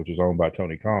Champion, which is owned by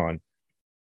Tony Khan,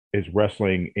 is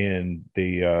wrestling in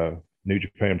the New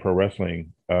Japan Pro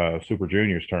Wrestling Super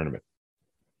Juniors tournament.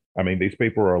 I mean, these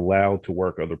people are allowed to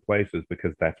work other places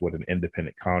because that's what an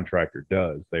independent contractor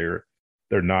does. They're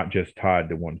not just tied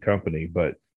to one company,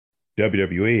 but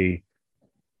WWE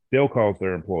still calls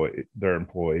their employees,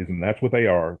 and that's what they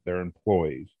are. They're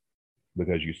employees,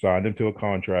 because you signed them to a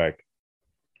contract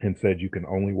and said you can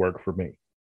only work for me.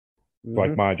 It's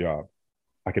like my job.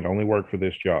 I can only work for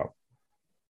this job.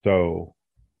 So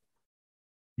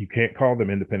you can't call them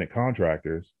independent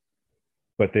contractors,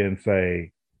 but then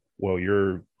say, well,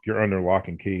 you're under lock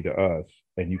and key to us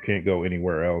and you can't go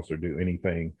anywhere else or do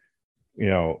anything,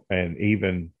 and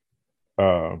even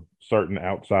certain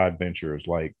outside ventures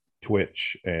like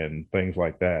Twitch and things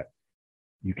like that.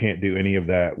 You can't do any of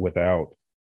that without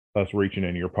us reaching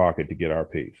in your pocket to get our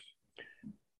piece.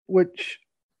 Which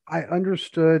I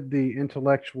understood the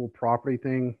intellectual property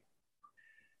thing,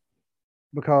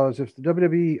 because if the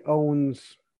WWE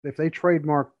if they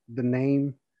trademark the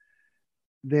name,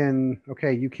 then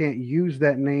okay, you can't use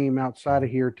that name outside of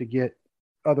here to get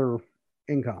other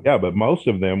income. Yeah, but most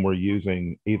of them were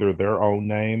using either their own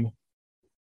name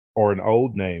or an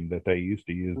old name that they used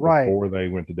to use before they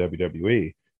went to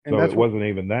WWE. And so it wasn't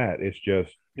even that. It's just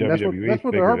WWE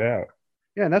figured it out.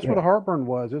 Yeah, and that's what the heartburn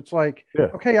was. It's like,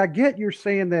 okay, I get you're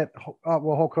saying that.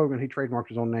 Well, Hulk Hogan, he trademarked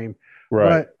his own name,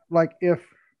 right? But like if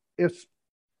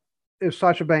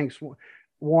Sasha Banks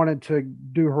wanted to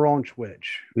do her own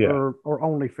Twitch or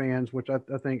OnlyFans, which I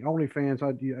think OnlyFans,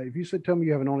 if you tell me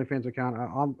you have an OnlyFans account,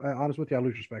 I'm honest with you, I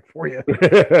lose respect for you.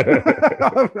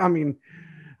 I mean,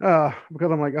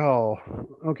 because I'm like, oh,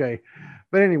 okay.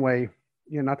 But anyway,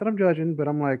 not that I'm judging, but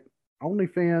I'm like,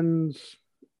 OnlyFans,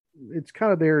 it's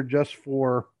kind of there just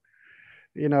for,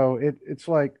 it's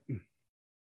like,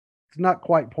 it's not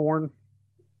quite porn,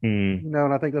 and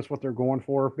I think that's what they're going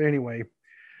for. But anyway,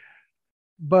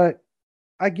 but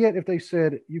I get if they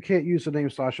said you can't use the name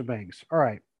Sasha Banks. All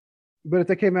right. But if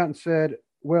they came out and said,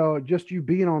 well, just you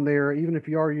being on there, even if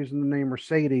you are using the name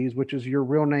Mercedes, which is your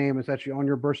real name, it's actually on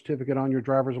your birth certificate, on your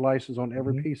driver's license, on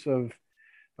every piece of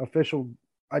official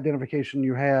identification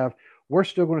you have, we're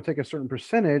still going to take a certain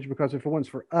percentage, because if it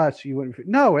wasn't for us, you wouldn't.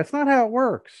 No, it's not how it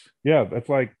works. Yeah, that's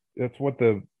what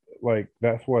Zelina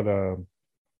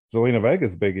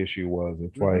Vega's big issue was.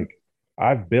 It's like,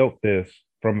 I've built this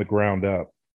from the ground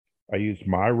up. I used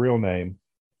my real name,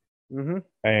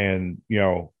 and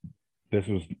this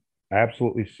was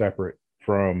absolutely separate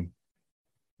from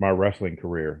my wrestling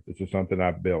career. This is something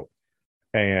I've built,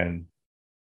 and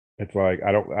it's like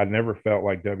I never felt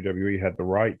like WWE had the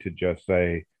right to just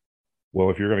say, well,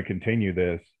 if you're going to continue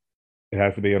this, it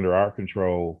has to be under our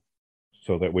control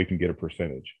so that we can get a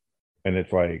percentage. And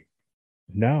it's like,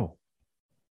 no,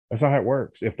 that's not how it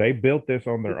works. If they built this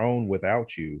on their own without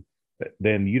you,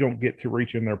 then you don't get to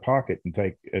reach in their pocket and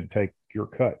take your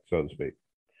cut, so to speak.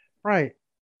 Right.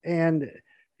 And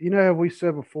we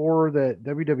said before that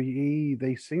WWE,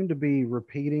 they seem to be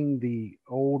repeating the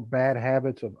old bad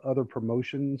habits of other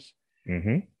promotions.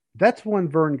 That's one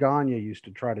Verne Gagne used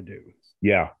to try to do.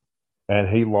 Yeah. And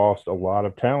he lost a lot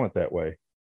of talent that way.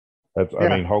 I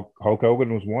mean, Hulk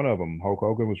Hogan was one of them. Hulk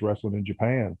Hogan was wrestling in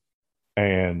Japan,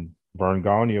 and Verne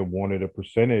Gagne wanted a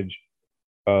percentage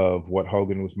of what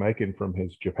Hogan was making from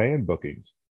his Japan bookings.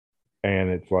 And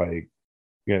it's like,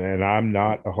 and I'm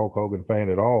not a Hulk Hogan fan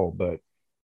at all, but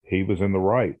he was in the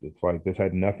right. It's like, this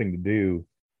had nothing to do.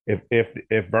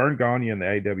 If Verne Gagne and the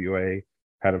AWA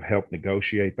had have helped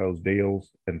negotiate those deals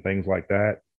and things like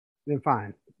that, then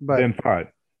fine.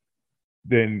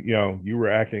 Then you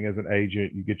were acting as an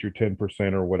agent, you get your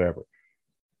 10% or whatever.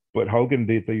 But Hogan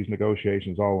did these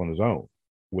negotiations all on his own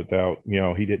without,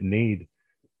 he didn't need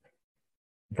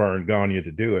Verne Gagne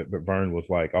to do it, but Verne was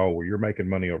like, oh, well, you're making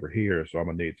money over here, so I'm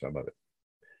gonna need some of it.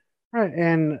 Right.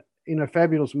 And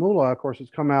Fabulous Moolah, of course, it's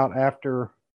come out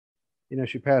after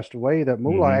she passed away, that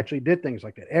Moolah actually did things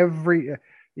like that.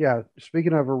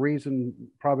 Speaking of a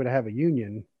reason probably to have a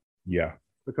union. Yeah.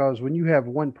 Because when you have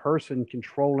one person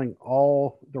controlling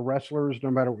all the wrestlers,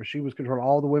 no matter what, she was controlling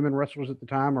all the women wrestlers at the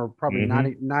time, or probably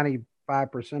 95%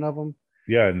 of them.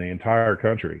 Yeah, in the entire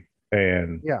country.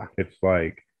 And it's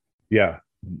like,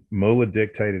 Moolah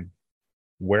dictated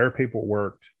where people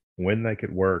worked, when they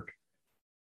could work,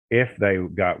 if they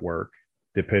got work,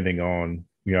 depending on,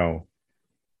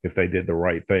 if they did the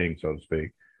right thing, so to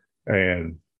speak.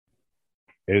 And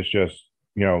it's just,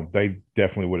 they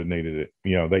definitely would have needed it.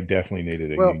 They definitely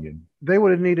needed a union. They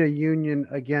would have needed a union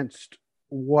against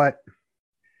what,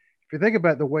 if you think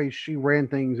about the way she ran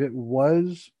things, it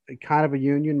was a kind of a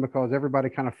union because everybody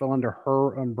kind of fell under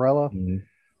her umbrella.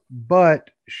 But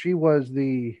she was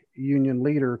the union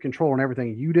leader, controlling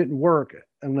everything. You didn't work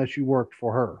unless you worked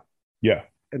for her. Yeah.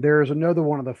 And there's another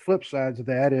one of the flip sides of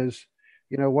that is,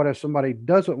 what if somebody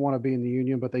doesn't want to be in the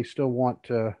union, but they still want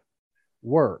to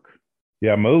work?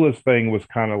 Yeah, Moolah's thing was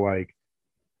kind of like,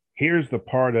 here's the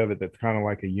part of it that's kind of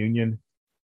like a union,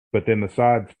 but then the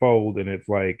sides fold and it's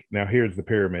like, now here's the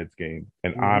pyramid scheme,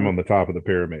 and I'm on the top of the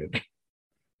pyramid.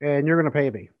 And you're going to pay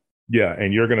me. Yeah,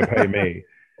 and you're going to pay me.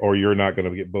 or you're not going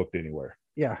to get booked anywhere.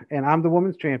 Yeah, and I'm the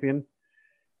women's champion,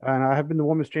 and I have been the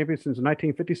women's champion since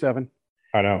 1957.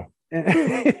 I know.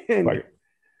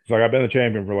 It's like I've been the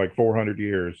champion for like 400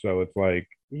 years, so it's like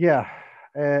yeah,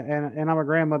 and I'm a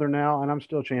grandmother now, and I'm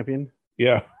still champion.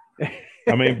 Yeah,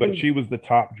 I mean, but she was the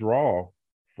top draw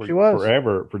for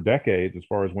forever, for decades, as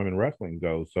far as women wrestling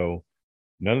goes. So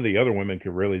none of the other women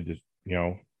could really just,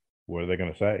 what are they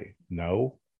going to say?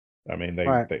 No, I mean,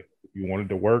 they you wanted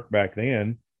to work back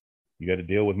then, you got to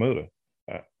deal with Muta.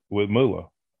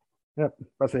 Yep,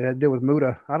 I say I had to deal with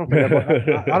Muta. I don't think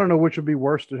I don't know which would be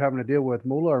worse to having to deal with,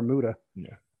 Moolah or Muta.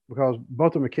 Yeah, because both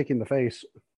of them are kicking the face.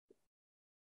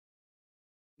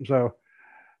 So,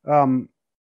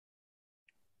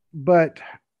 but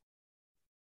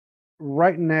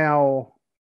right now,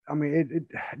 I mean,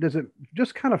 it does it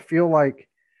just kind of feel like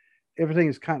everything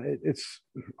is it's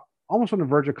almost on the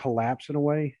verge of collapse in a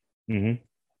way. Mm-hmm.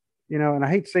 And I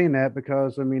hate saying that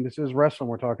because I mean, this is wrestling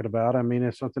we're talking about. I mean,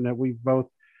 it's something that we've both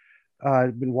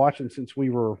been watching since we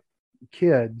were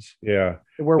kids. Yeah,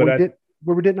 where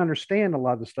we didn't understand a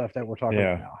lot of the stuff that we're talking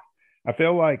about now. I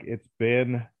feel like it's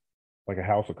been like a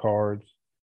house of cards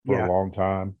for a long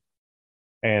time.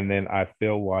 And then I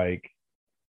feel like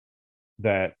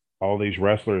that all these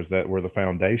wrestlers that were the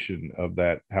foundation of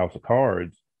that house of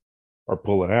cards are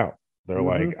pulling out. They're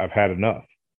like, I've had enough.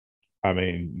 I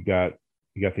mean, you got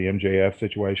the MJF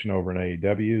situation over in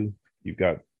AEW. You've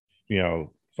got,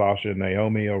 Sasha and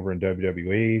Naomi over in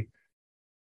WWE.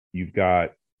 You've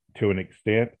got, to an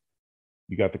extent,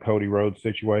 you got the Cody Rhodes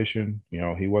situation.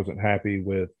 He wasn't happy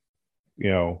with,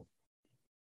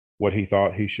 what he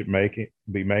thought he should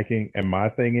be making. And my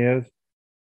thing is,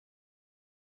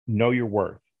 know your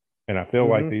worth. And I feel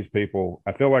like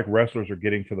I feel like wrestlers are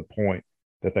getting to the point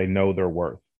that they know their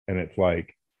worth. And it's like,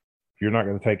 if you're not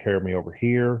going to take care of me over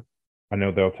here, I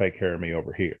know they'll take care of me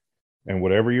over here. And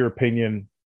whatever your opinion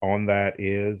on that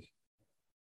is,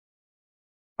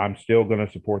 I'm still going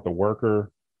to support the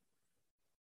worker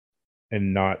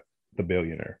and not the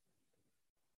billionaire.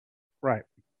 Right.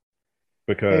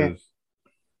 Because,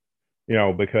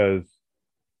 because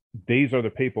these are the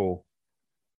people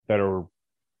that are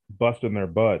busting their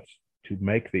butts to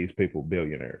make these people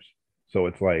billionaires. So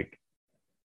it's like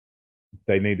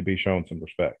they need to be shown some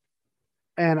respect.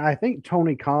 And I think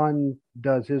Tony Khan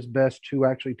does his best to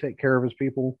actually take care of his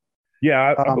people.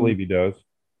 Yeah, I believe he does.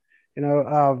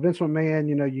 Vince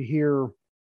McMahon, you hear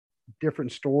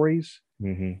different stories.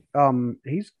 Mm-hmm.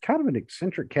 He's kind of an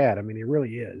eccentric cat. I mean, he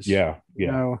really is. Yeah.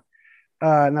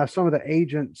 Now some of the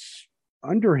agents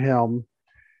under him,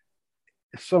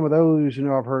 some of those,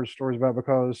 I've heard stories about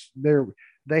because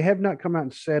they have not come out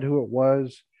and said who it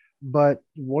was, but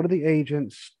one of the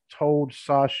agents told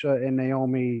Sasha and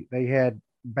Naomi they had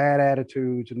bad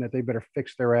attitudes and that they better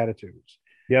fix their attitudes.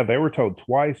 Yeah, they were told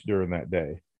twice during that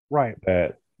day. Right.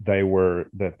 That they were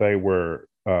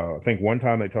I think one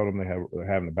time they told them they were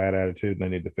having a bad attitude and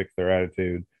they need to fix their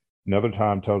attitude. Another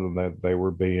time told them that they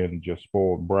were being just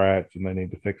spoiled brats and they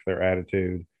need to fix their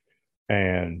attitude.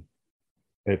 And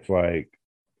it's like,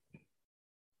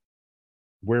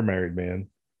 we're married men.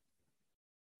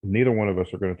 Neither one of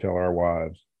us are going to tell our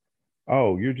wives,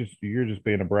 "Oh, you're just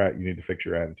being a brat. You need to fix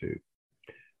your attitude."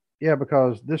 Yeah,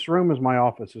 because this room is my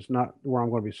office. It's not where I'm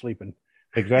going to be sleeping.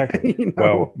 Exactly.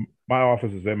 Well, my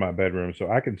office is in my bedroom, so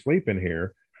I can sleep in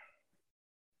here,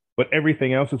 but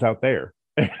everything else is out there.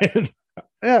 Yeah,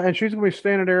 and she's going to be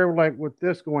standing there like with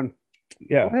this going,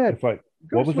 yeah, go ahead. It's like,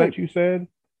 what was that you said?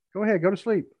 Go ahead, go to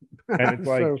sleep. And it's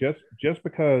like, just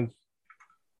because,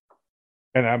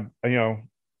 and I'm,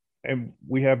 and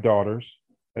we have daughters,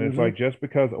 and it's like, just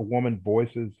because a woman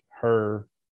voices her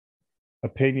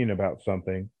opinion about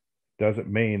something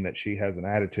doesn't mean that she has an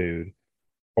attitude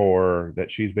or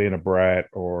that she's being a brat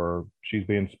or she's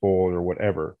being spoiled or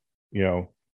whatever.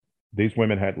 These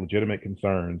women had legitimate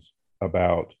concerns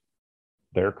about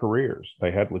their careers.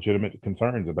 They had legitimate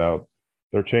concerns about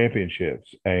their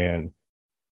championships and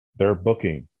their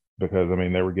booking, because I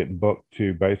mean, they were getting booked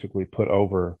to basically put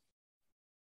over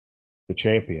the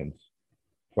champions.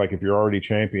 It's like, if you're already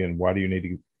champion, why do you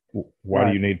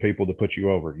need people to put you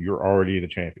over? You're already the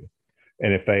champion.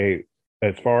 And if they,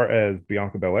 as far as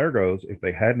Bianca Belair goes, if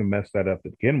they hadn't messed that up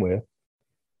to begin with,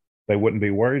 they wouldn't be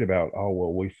worried about, oh,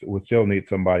 well, we still need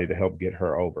somebody to help get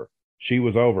her over. She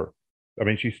was over. I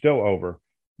mean, she's still over,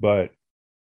 but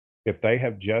if they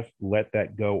have just let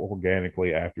that go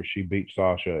organically after she beat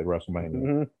Sasha at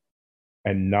WrestleMania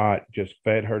and not just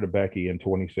fed her to Becky in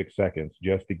 26 seconds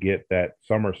just to get that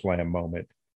SummerSlam moment.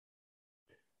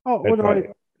 Oh, well,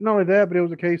 not only that, but it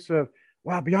was a case of,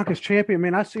 wow, Bianca's champion.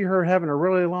 Man, I see her having a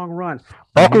really long run.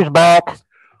 Becky's back.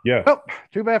 Yeah. Oh,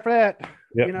 too bad for that.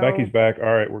 Yep, you Becky's know, back.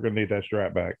 All right, we're gonna need that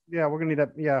strap back. yeah, we're gonna need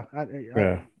that. Yeah,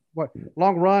 Yeah, what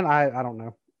long run? I don't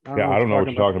know. I don't yeah. know I what don't know you're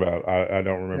what talking you're about. talking about. I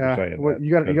don't remember Yeah, saying what that.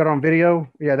 you got it on video?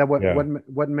 Yeah, that Yeah,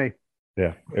 wasn't me.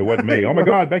 yeah. It wasn't me. Oh my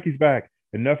God, Becky's back.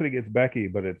 And nothing against Becky,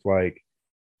 but it's like,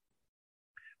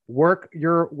 Work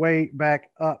your way back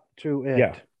up to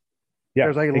yeah, it. yeah,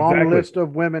 There's a long exactly. list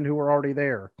of women who are already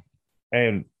there.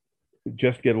 And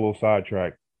just get a little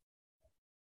sidetracked.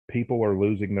 People are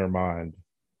losing their mind.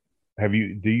 Do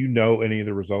you know any of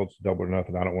the results, Double or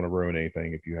Nothing? I don't want to ruin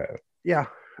anything if you have. Yeah.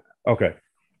 Okay.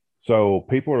 So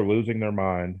people are losing their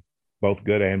mind, both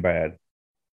good and bad,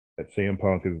 that CM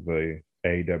Punk is the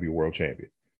AEW World Champion.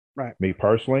 Right. Me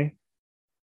personally,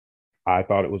 I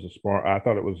thought it was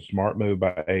a smart move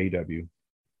by AEW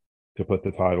to put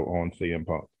the title on CM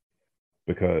Punk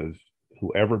because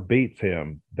whoever beats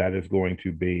him, that is going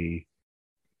to be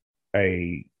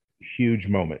a huge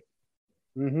moment,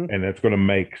 and that's going to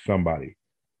make somebody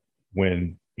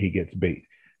when he gets beat.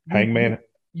 Hangman,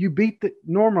 you beat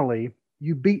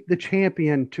you beat the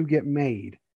champion to get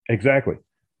made. Exactly.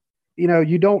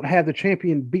 You don't have the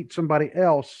champion beat somebody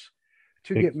else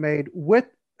to get made, with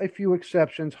a few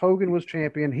exceptions. Hogan was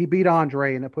champion. He beat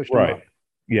Andre and it pushed him up.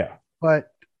 Yeah.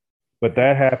 But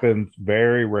that happens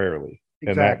very rarely.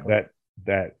 Exactly.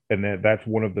 And that's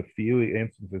one of the few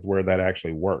instances where that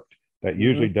actually worked. That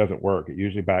usually doesn't work. It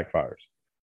usually backfires.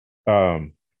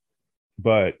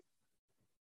 But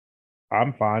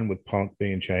I'm fine with Punk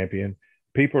being champion.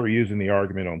 People are using the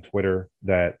argument on Twitter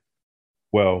that,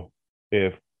 well,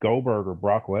 if Goldberg or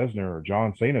Brock Lesnar or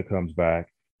John Cena comes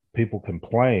back, people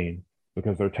complain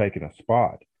because they're taking a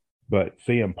spot. But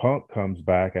CM Punk comes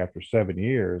back after 7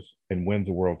 years and wins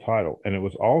a world title. And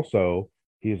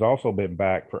he's also been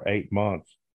back for 8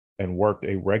 months and worked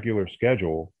a regular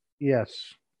schedule.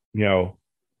 Yes.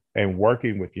 And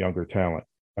working with younger talent.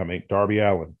 I mean, Darby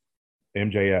Allin,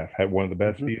 MJF had one of the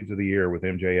best feuds of the year with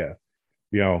MJF.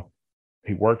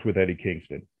 He worked with Eddie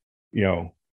Kingston.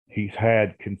 He's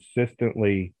had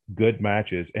consistently good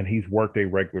matches and he's worked a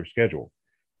regular schedule.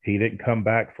 He didn't come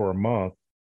back for a month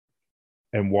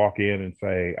and walk in and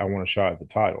say, I want a shot at the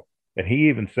title. And he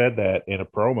even said that in a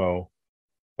promo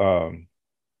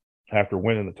after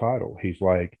winning the title. He's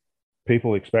like,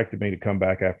 people expected me to come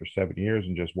back after 7 years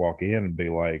and just walk in and be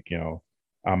like,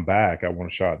 I'm back. I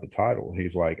want a shot at the title.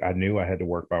 He's like, I knew I had to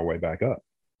work my way back up.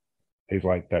 He's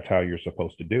like, that's how you're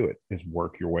supposed to do it, is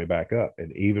work your way back up.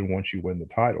 And even once you win the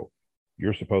title,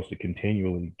 you're supposed to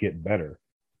continually get better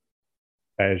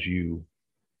as you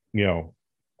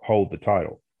hold the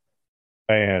title.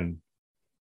 And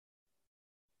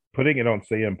putting it on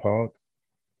CM Punk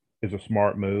is a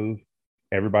smart move.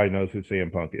 Everybody knows who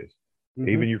CM Punk is.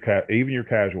 Even your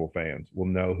casual fans will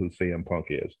know who CM Punk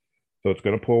is. So it's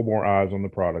going to pull more eyes on the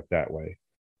product that way.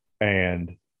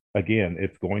 And again,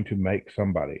 it's going to make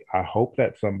somebody. I hope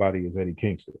that somebody is Eddie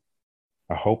Kingston.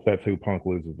 I hope that's who Punk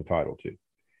loses the title to.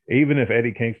 Even if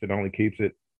Eddie Kingston only keeps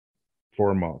it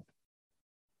for a month.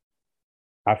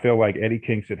 I feel like Eddie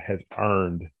Kingston has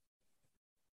earned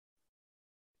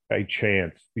a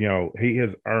chance. He has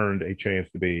earned a chance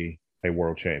to be a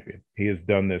world champion. He has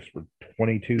done this for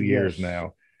 22 years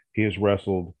now. He has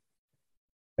wrestled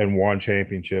and won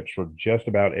championships for just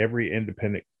about every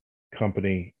independent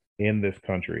company in this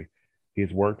country.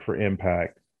 He's worked for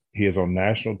Impact. He is on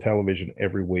national television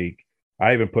every week.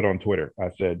 I even put on Twitter,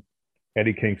 I said,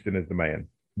 Eddie Kingston is the man.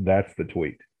 That's the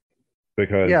tweet.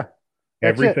 Because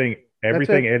everything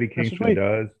Eddie Kingston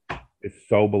does is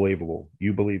so believable.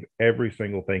 You believe every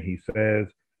single thing he says,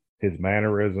 his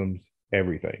mannerisms,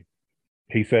 everything.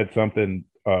 He said something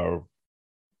on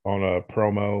a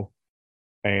promo,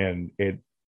 and it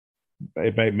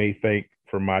made me think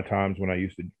from my times when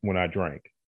I drank.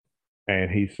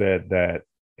 And he said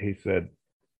he's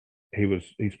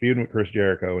feuding with Chris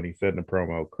Jericho, and he said in the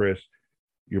promo, Chris,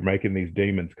 you're making these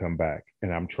demons come back,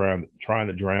 and I'm trying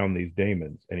to drown these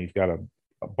demons. And he's got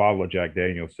a bottle of Jack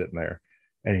Daniels sitting there,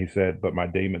 and he said, but my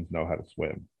demons know how to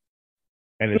swim.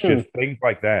 And it's just things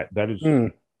like that is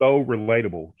so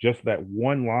relatable. Just that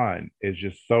one line is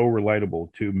just so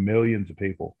relatable to millions of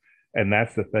people. And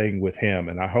that's the thing with him.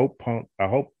 And I hope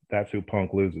that's who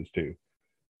Punk loses to.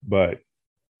 But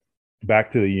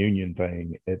back to the union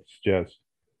thing, it's just,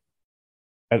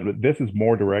 this is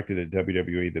more directed at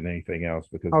WWE than anything else,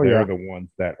 because they're the ones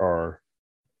that are,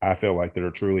 I feel like, that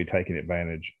are truly taking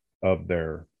advantage of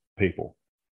their people.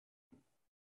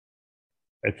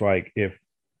 It's like if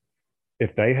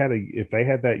they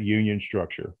had that union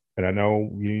structure, and I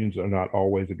know unions are not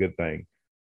always a good thing,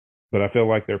 but I feel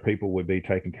like their people would be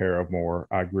taken care of more.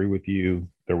 I agree with you.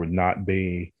 There would not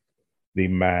be the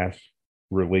mass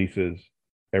releases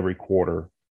every quarter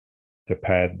to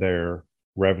pad their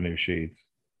revenue sheets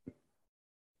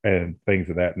and things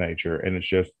of that nature. And it's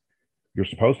just, you're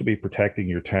supposed to be protecting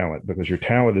your talent because your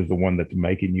talent is the one that's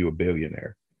making you a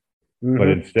billionaire. Mm-hmm. But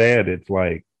instead, it's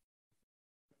like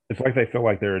they feel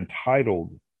like they're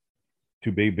entitled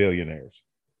to be billionaires.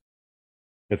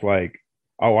 It's like,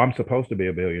 oh, I'm supposed to be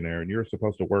a billionaire and you're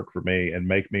supposed to work for me and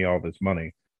make me all this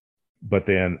money, but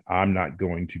then I'm not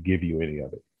going to give you any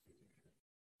of it.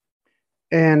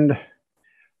 And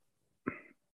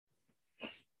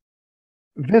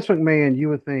Vince McMahon, you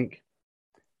would think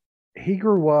he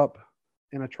grew up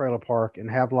in a trailer park in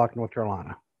Havelock, North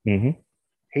Carolina. Mm-hmm.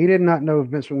 He did not know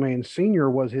Vince McMahon Sr.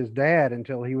 was his dad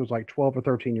until he was like 12 or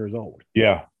 13 years old.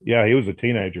 Yeah. Yeah. He was a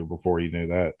teenager before he knew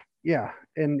that. Yeah.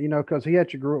 And, because he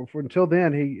actually grew up, until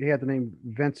then, he had the name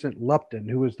Vincent Lupton,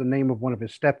 who was the name of one of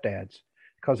his stepdads,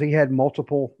 because he had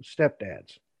multiple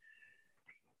stepdads.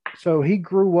 So he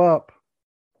grew up,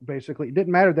 basically, it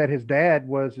didn't matter that his dad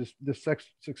was this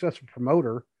successful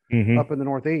promoter mm-hmm. up in the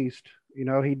Northeast. He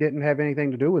didn't have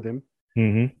anything to do with him.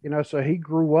 Mm-hmm. So he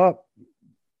grew up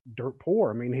dirt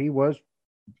poor. I mean, he was,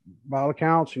 by all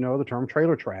accounts, the term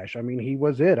trailer trash. I mean, he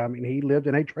was it. I mean, he lived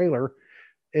in a trailer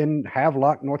in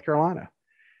Havelock, North Carolina.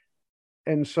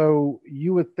 And so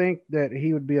you would think that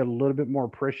he would be a little bit more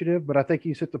appreciative, but I think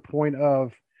he's at the point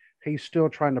of he's still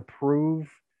trying to prove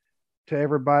to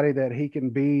everybody that he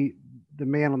can be the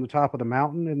man on the top of the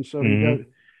mountain. And so mm-hmm.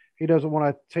 he doesn't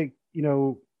want to take,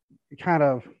 kind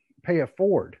of pay it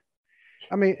forward.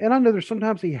 I mean, and I know there's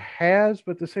sometimes he has,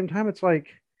 but at the same time, it's like,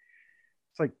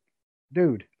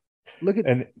 dude, look at.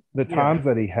 And the times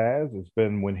that he has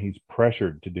been when he's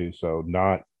pressured to do so,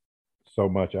 not so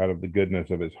much out of the goodness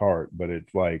of his heart, but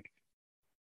it's like,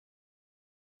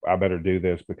 I better do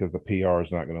this because the PR is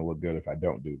not going to look good if I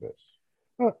don't do this.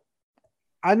 Well,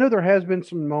 I know there has been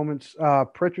some moments.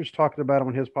 Pritchard's talked about him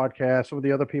on his podcast. Some of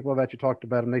the other people have actually talked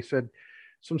about him. They said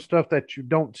some stuff that you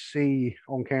don't see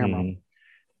on camera.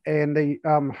 Mm-hmm. And they,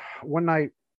 one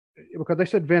night, because they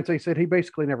said Vince, they said he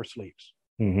basically never sleeps.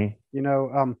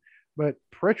 Mm-hmm. But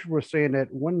Pritchard was saying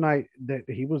that one night that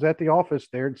he was at the office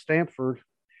there in Stamford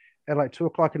at like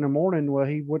 2:00 in the morning. Well,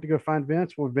 he went to go find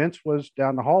Vince. Well, Vince was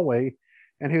down the hallway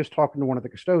and he was talking to one of the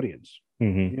custodians.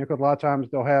 Mm-hmm. Because a lot of times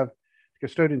they'll have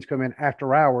custodians come in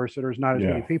after hours, so there's not as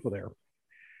many people there.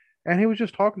 And he was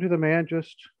just talking to the man,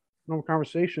 just normal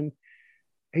conversation.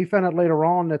 He found out later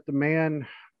on that the man,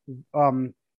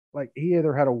 like he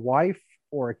either had a wife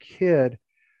or a kid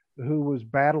who was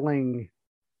battling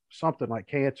something like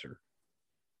cancer.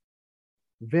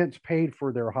 Vince paid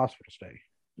for their hospital stay.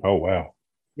 Oh, wow.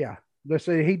 Yeah. They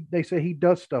say he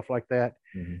does stuff like that.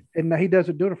 Mm-hmm. And he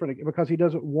doesn't do it because he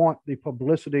doesn't want the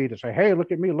publicity to say, hey,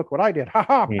 look at me, look what I did. Ha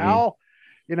ha, pal.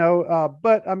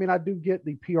 But I mean, I do get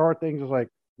the PR things. It's like,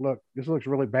 look, this looks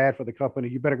really bad for the company.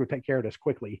 You better go take care of this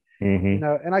quickly. Mm-hmm.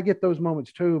 And I get those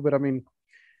moments too, but I mean,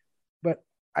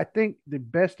 I think the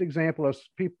best example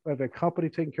of a company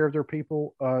taking care of their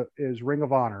people is Ring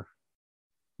of Honor.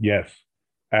 Yes,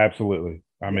 absolutely.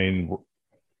 I mean,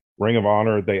 Ring of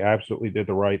Honor, they absolutely did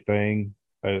the right thing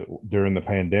during the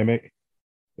pandemic.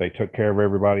 They took care of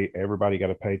everybody. Everybody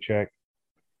got a paycheck,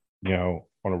 on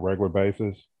a regular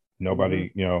basis.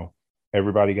 Nobody,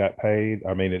 everybody got paid.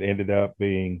 I mean, it ended up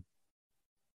being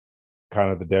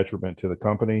kind of the detriment to the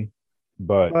company.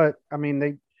 But I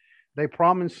mean, they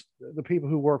promised the people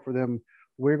who work for them,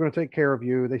 we're going to take care of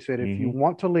you. They said, if you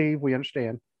want to leave, we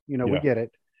understand, we get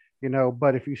it,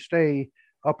 but if you stay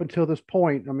up until this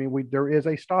point, I mean, there is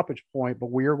a stoppage point, but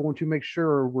we are going to make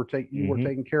sure we're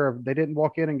taken care of. They didn't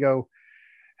walk in and go,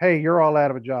 hey, you're all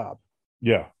out of a job.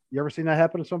 Yeah. You ever seen that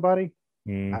happen to somebody?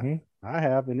 Mm-hmm. I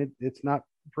have, and it's not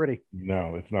pretty.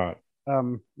 No, it's not.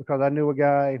 Because I knew a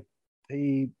guy,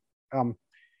 he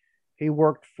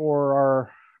worked for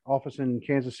our office in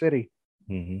Kansas City,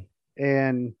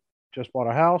 and just bought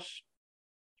a house.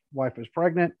 Wife was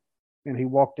pregnant, and he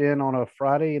walked in on a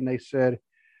Friday, and they said,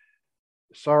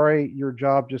 sorry, your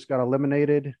job just got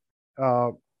eliminated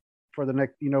for the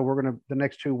next, the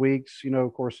next 2 weeks.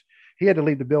 Of course, he had to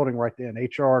leave the building right then.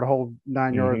 HR, the whole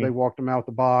 9 yards, they walked him out with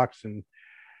the box.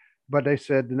 But they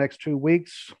said the next 2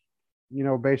 weeks,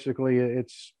 basically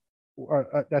it's,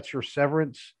 that's your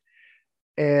severance.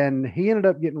 And he ended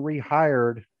up getting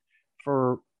rehired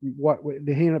for what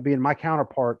he ended up being my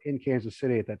counterpart in Kansas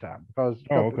City at that time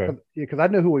because I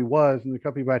knew who he was, and the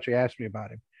company actually asked me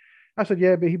about him. I said,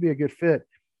 yeah, but he'd be a good fit.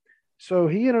 So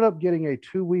he ended up getting a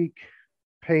 2-week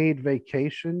paid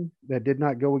vacation that did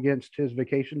not go against his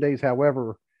vacation days.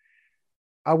 However,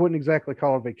 I wouldn't exactly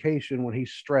call it vacation when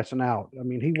he's stressing out. I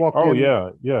mean, he walked in. Oh,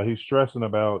 yeah. Yeah. He's stressing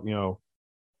about,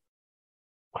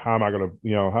 how am I going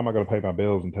to, how am I going to pay my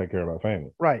bills and take care of my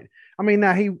family? Right. I mean,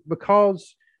 now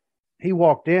because he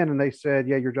walked in and they said,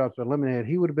 yeah, your job's been eliminated,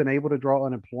 he would have been able to draw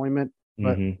unemployment,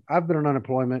 but Mm-hmm. I've been on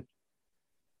unemployment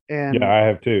Yeah, and I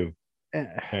have too. it,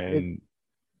 And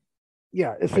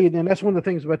yeah, see, and that's one of the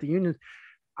things about the unions.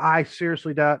 I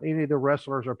seriously doubt any of the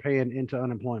wrestlers are paying into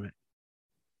unemployment.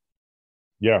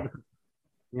 yeah,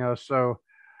 So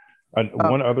and uh,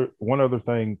 one other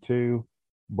thing too,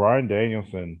 Brian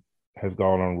Danielson has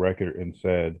gone on record and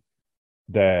said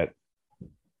that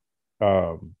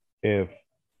um, if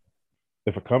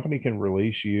a company can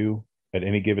release you at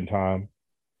any given time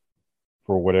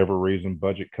for whatever reason,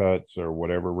 budget cuts or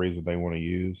whatever reason they want to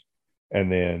use,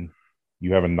 and then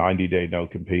you have a 90-day no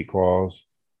compete clause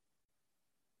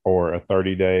or a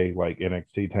 30-day, like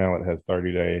NXT talent has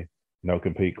 30-day no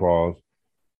compete clause,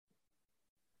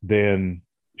 then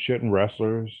shouldn't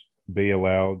wrestlers be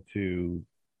allowed to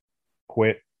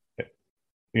quit?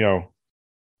 You know,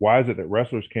 why is it that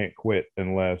wrestlers can't quit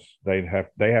unless they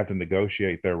have to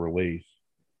negotiate their release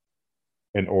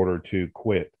in order to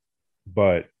quit?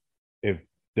 But if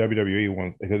WWE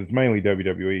wants, because it's mainly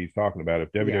WWE he's talking about, if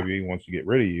yeah, WWE wants to get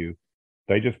rid of you,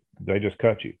 they just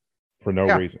cut you for no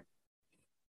yeah, reason.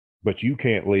 But you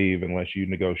can't leave unless you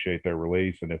negotiate their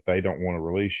release, and if they don't want to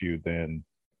release you, then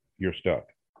you're stuck.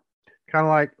 kind of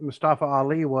like Mustafa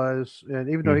Ali was, and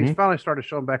even though he's Mm-hmm. finally started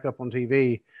showing back up on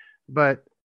TV, but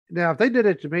now if they did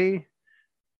it to me,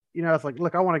 it's like,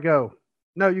 look, I want to go.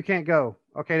 No, you can't go.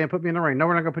 Okay, then put me in the ring. No,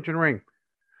 we're not gonna put you in the ring.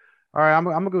 All right, I'm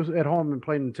gonna go at home and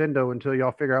play Nintendo until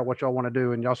y'all figure out what y'all want to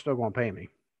do, and y'all still gonna pay me.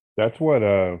 That's what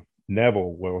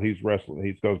Neville. Well, he's wrestling.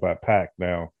 He goes by Pac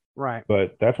now, Right.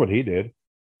 but that's what he did.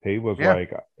 He was Yeah.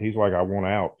 like, he's like, I want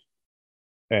out,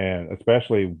 and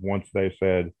especially once they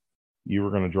said you were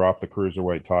going to drop the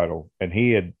cruiserweight title, and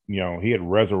he had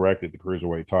resurrected the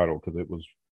cruiserweight title because it was,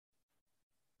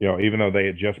 even though they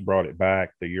had just brought it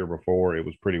back the year before, it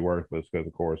was pretty worthless because,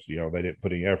 of course, they didn't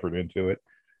put any effort into it,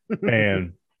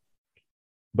 and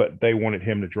but they wanted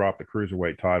him to drop the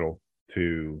cruiserweight title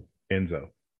to Enzo,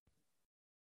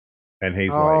 and he's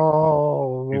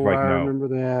Oh, like, I no, remember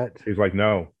that. he's like,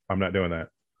 no, I'm not doing that.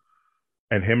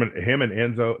 And him and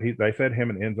Enzo, they said him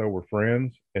and Enzo were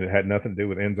friends, and it had nothing to do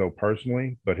with Enzo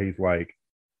personally. But he's like,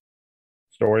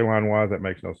 storyline wise, that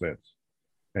makes no sense,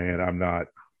 and I'm not.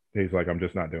 He's like, I'm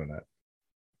just not doing that.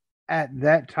 At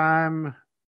that time,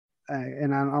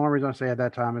 and the only reason I say at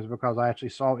that time is because I actually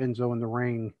saw Enzo in the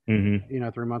ring, Mm-hmm.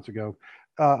 3 months ago.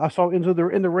 I saw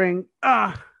Enzo in the ring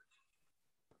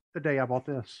the day I bought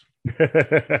this.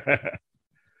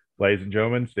 Ladies and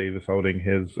gentlemen, Steve is holding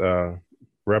his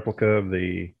replica of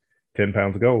the 10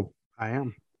 pounds of gold. I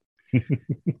am.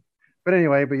 But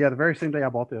anyway, yeah, the very same day I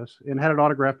bought this and had it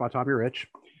autographed by Tommy Rich.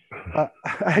 I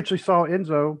actually saw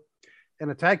Enzo in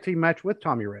a tag team match with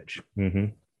Tommy Rich. Mm-hmm.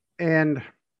 And,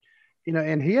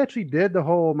 and he actually did the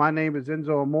whole, my name is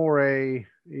Enzo Amore,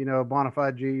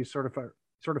 bonafide G,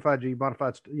 certified G,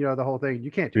 bonafide, the whole thing. You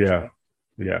can't teach Yeah.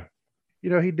 that.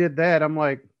 Yeah. He did that. I'm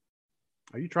like,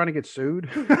 are you trying to get sued?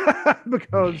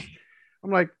 Because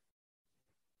I'm like,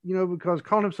 because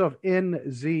calling himself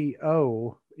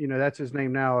NZO, that's his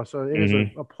name now. So it is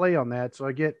Mm-hmm. a play on that. So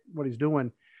I get what he's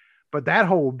doing. But that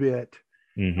whole bit,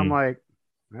 I'm Mm-hmm. like,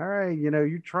 all right,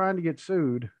 you're trying to get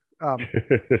sued.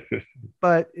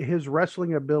 But his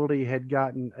wrestling ability had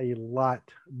gotten a lot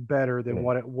better than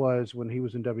what it was when he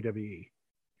was in WWE.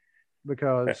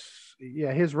 Because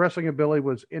yeah, his wrestling ability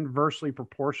was inversely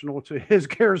proportional to his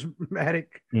charismatic,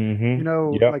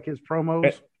 Mm-hmm. Yep. like his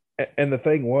promos. And the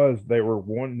thing was, they were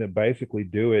wanting to basically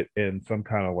do it in some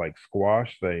kind of like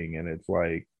squash thing, and it's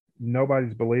like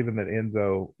nobody's believing that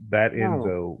No,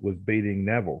 Enzo was beating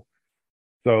Neville.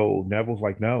 So Neville's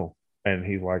like, no, and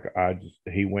he's like,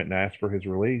 he went and asked for his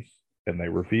release, and they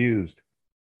refused.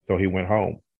 So he went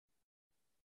home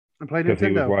and play because he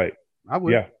was Nintendo. like, I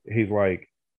would. yeah, he's like,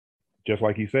 just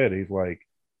like he said, he's like,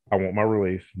 I want my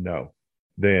release. No,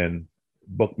 then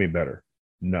book me better.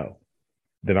 No,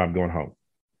 then I'm going home.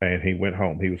 And he went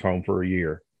home. He was home for a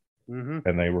year, Mm-hmm.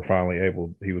 and they were finally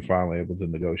able. He was finally able to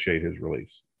negotiate his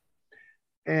release.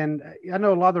 And I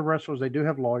know a lot of the wrestlers, they do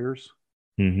have lawyers,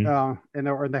 Mm-hmm.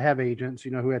 or they have agents,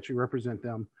 who actually represent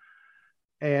them.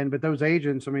 But those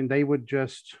agents, I mean, they would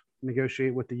just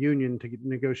negotiate with the union to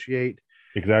negotiate,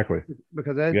 Exactly.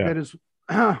 because that, Yeah. that is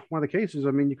one of the cases.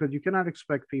 I mean, because you cannot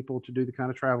expect people to do the kind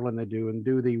of traveling they do and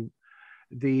do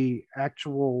the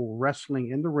actual wrestling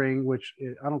in the ring, which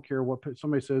I don't care what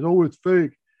somebody says, oh, it's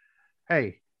fake.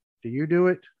 Hey, do you do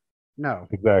it? No,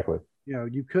 Exactly.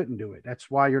 you couldn't do it.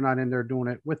 That's why you're not in there doing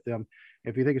it with them.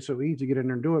 If you think it's so easy to get in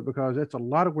there and do it, because it's a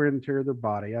lot of wear and tear of their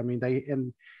body. I mean,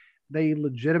 they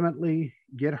legitimately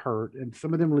get hurt, and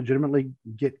some of them legitimately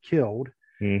get killed.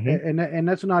 Mm-hmm. And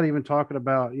that's not even talking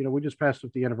about, we just passed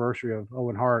up the anniversary of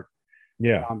Owen Hart,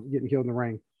 Yeah. Getting killed in the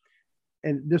ring.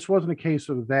 And this wasn't a case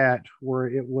of that where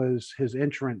it was his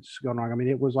entrance going wrong. I mean,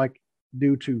 it was like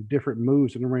due to different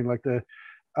moves in the ring, like the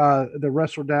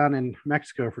wrestler down in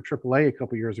Mexico for AAA a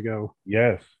couple years ago.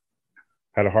 Yes.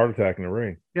 Had a heart attack in the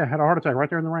ring. Yeah, had a heart attack right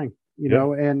there in the ring.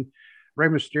 Yep. And Rey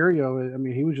Mysterio, I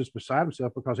mean, he was just beside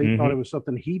himself because he thought it was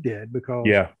something he did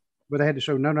but they had to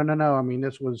show no. I mean,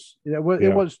 it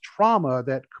was trauma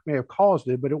that may have caused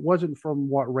it, but it wasn't from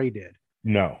what Rey did.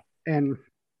 No. And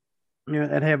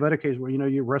and have other cases where you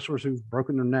have wrestlers who've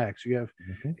broken their necks. You have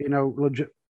legit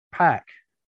Pac,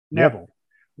 Neville,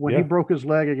 when he broke his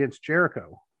leg against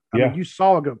Jericho. I mean, you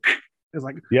saw it go. It's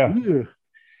like ugh.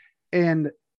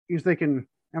 And he's thinking.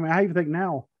 I mean, I even think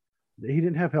now he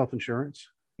didn't have health insurance.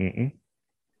 Mm-mm.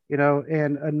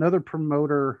 And another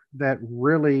promoter that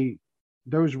really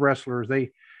those wrestlers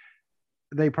they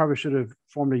probably should have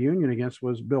formed a union against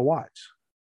was Bill Watts.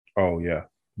 Oh yeah,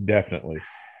 definitely.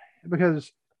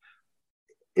 Because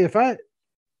if I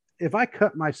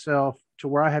cut myself to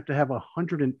where I have to have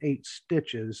 108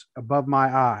 stitches above my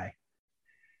eye,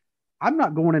 I'm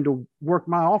not going into work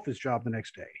my office job the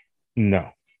next day. No.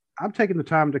 I'm taking the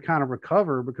time to kind of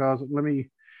recover because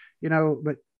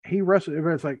but he wrestled.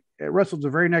 Everybody's like, it wrestled the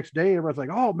very next day. Everybody's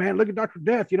like, oh man, look at Dr.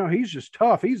 Death. He's just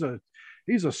tough. He's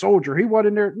a soldier. He wasn't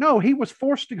in there. No, he was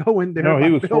forced to go in there. No,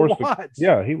 he was forced to.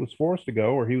 Yeah, he was forced to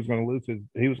go, or he was going to lose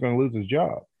his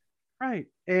job. Right.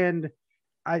 And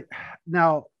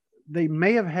now they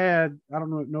may have had, I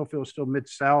don't know if it was still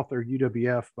Mid-South or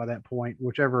UWF by that point,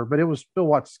 whichever, but it was Bill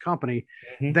Watts' company.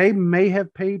 Mm-hmm. They may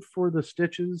have paid for the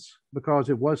stitches because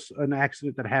it was an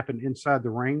accident that happened inside the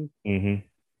ring. Mm-hmm.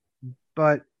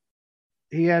 But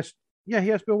he asked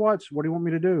Bill Watts, what do you want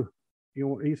me to do?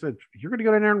 He said, you're going to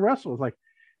go in there and wrestle. It's like,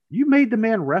 you made the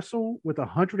man wrestle with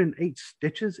 108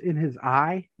 stitches in his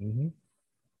eye. Mm-hmm.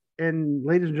 And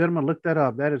ladies and gentlemen, look that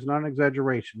up. That is not an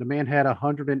exaggeration. The man had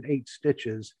 108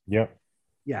 stitches. Yep.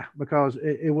 Yeah, because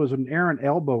it was an errant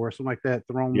elbow or something like that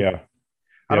thrown. Yeah.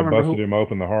 I don't remember busted him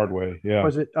open the hard way. Yeah.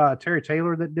 Was it Terry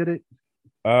Taylor that did it?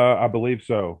 I believe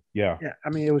so. Yeah. Yeah. I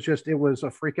mean, it was a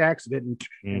freak accident.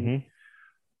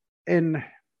 And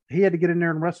he had to get in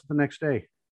there and wrestle the next day.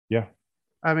 Yeah.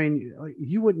 I mean,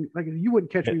 you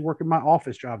wouldn't catch me working my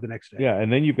office job the next day. Yeah,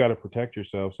 and then you've got to protect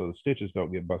yourself so the stitches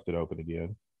don't get busted open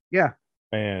again. Yeah.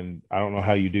 And I don't know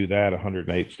how you do that,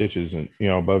 108 stitches and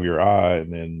above your eye,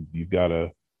 and then you've got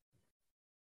to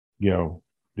do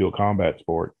a combat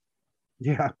sport.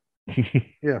 Yeah.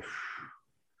 Yeah.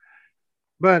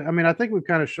 But I mean, I think we've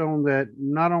kind of shown that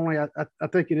not only I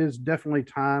think it is definitely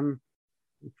time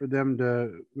for them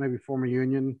to maybe form a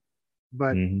union,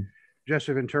 but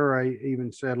Jesse Ventura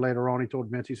even said later on, he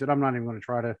told Vince, he said, I'm not even going to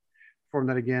try to form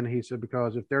that again. He said,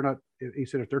 because if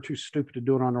they're too stupid to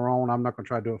do it on their own, I'm not going to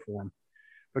try to do it for them.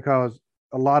 Because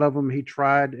a lot of them he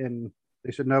tried and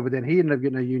they said no, but then he ended up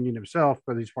getting a union himself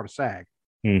because he's part of SAG.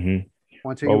 Mm-hmm.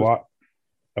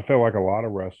 I feel like a lot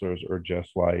of wrestlers are just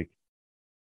like,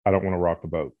 I don't want to rock the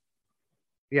boat.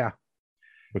 Yeah.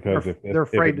 Because if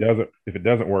it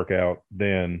doesn't work out,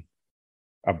 then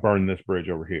I burn this bridge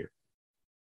over here.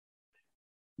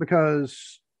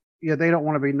 Because they don't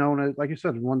want to be known as, like you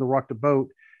said, one to rock the boat,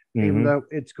 even though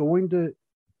it's going to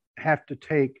have to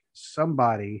take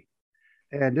somebody,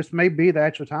 and this may be the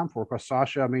actual time for it, because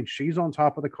Sasha, I mean, she's on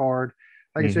top of the card.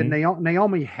 Like I said,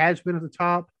 Naomi has been at the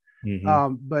top,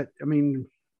 but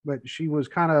she was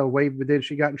kind of away, but then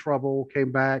she got in trouble,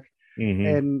 came back,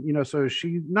 and so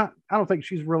I don't think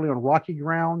she's really on rocky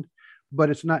ground,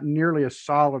 but it's not nearly as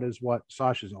solid as what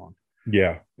Sasha's on.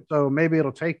 Yeah. So maybe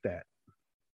it'll take that.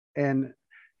 And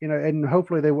and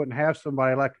hopefully they wouldn't have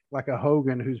somebody like a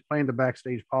Hogan who's playing the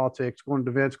backstage politics, going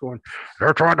to Vince, going,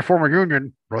 they're trying to form a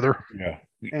union, brother. Yeah.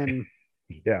 And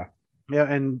yeah.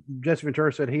 And Jesse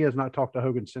Ventura said he has not talked to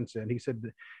Hogan since then. He said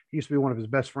that he used to be one of his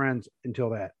best friends until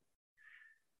that.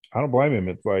 I don't blame him.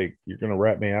 It's like, you're going to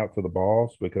rat me out to the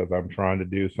boss because I'm trying to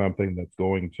do something that's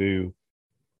going to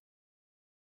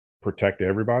protect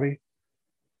everybody.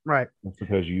 Right. That's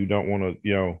because you don't want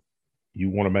to, you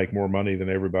want to make more money than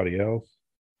everybody else.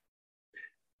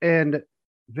 And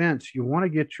Vince, you want to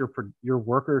get your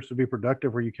workers to be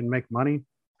productive where you can make money.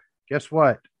 Guess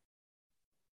what?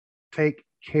 Take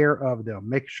care of them.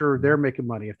 Make sure they're making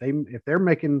money. If they're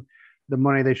making the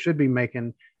money they should be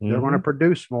making, they're going to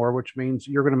produce more, which means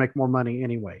you're going to make more money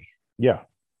anyway. Yeah.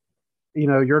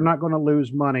 You're not going to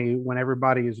lose money when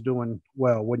everybody is doing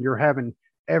well, when you're having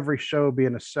every show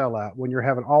being a sellout, when you're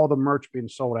having all the merch being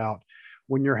sold out,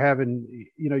 when you're having,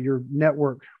 your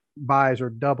network buys are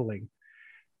doubling.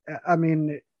 I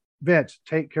mean, Vince,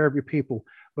 take care of your people,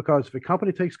 because if a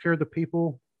company takes care of the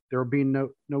people, there will be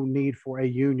no need for a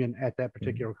union at that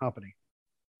particular company.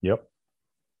 Yep.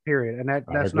 Period. And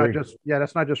that's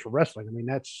not just for wrestling. I mean,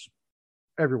 that's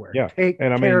everywhere. Yeah.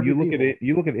 And I mean, you look at it,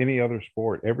 you look at any other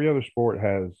sport, every other sport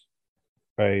has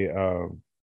a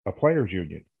players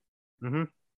union. Mm-hmm.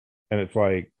 And it's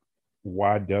like,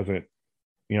 why doesn't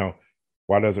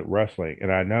wrestling?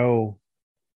 And I know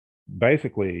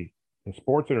basically the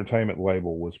sports entertainment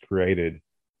label was created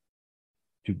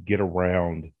to get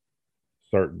around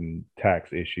certain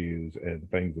tax issues and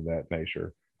things of that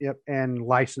nature. Yep. And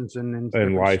licensing in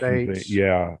different states.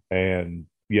 Yeah. And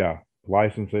yeah,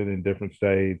 licensing in different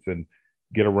states and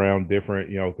get around different,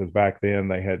 because back then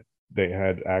they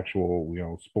had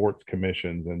actual, sports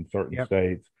commissions in certain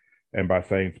states. And by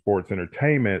saying sports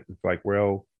entertainment, it's like,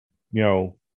 well,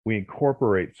 we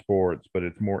incorporate sports, but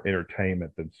it's more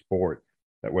entertainment than sport.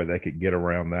 That way they could get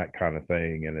around that kind of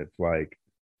thing. And it's like,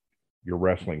 you're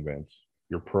wrestling, Vince.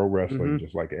 You're pro wrestling,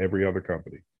 just like every other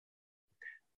company.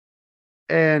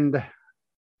 And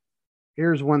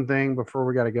here's one thing before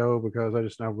we got to go, because I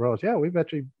just now realized, we've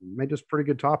actually made this pretty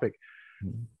good topic.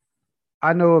 Mm-hmm.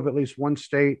 I know of at least one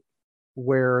state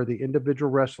where the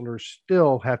individual wrestlers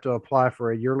still have to apply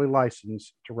for a yearly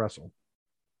license to wrestle.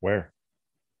 Where?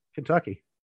 Kentucky.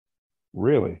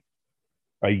 Really?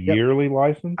 A yearly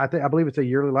license? I believe it's a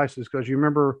yearly license, because you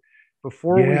remember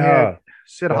before we had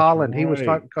Sid Holland, he was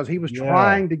talking because he was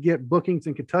trying to get bookings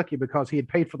in Kentucky because he had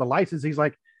paid for the license. He's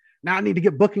like, now I need to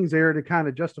get bookings there to kind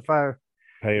of justify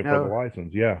paying for the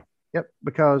license. Yeah. Yep.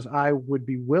 Because I would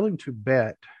be willing to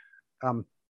bet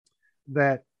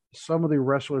that some of the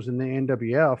wrestlers in the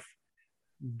NWF,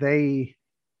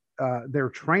 they're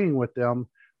training with them,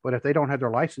 but if they don't have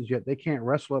their license yet, they can't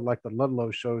wrestle at like the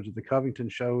Ludlow shows or the Covington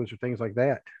shows or things like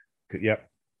that. Yep.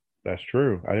 That's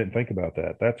true. I didn't think about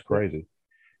that. That's crazy.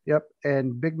 Yep.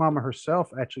 And Big Mama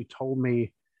herself actually told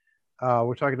me,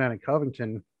 we're talking down in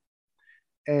Covington,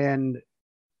 and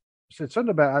said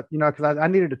something about, because I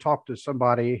needed to talk to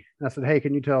somebody. And I said, hey,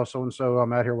 can you tell so-and-so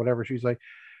I'm out here, whatever. She's like,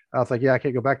 I was like, yeah, I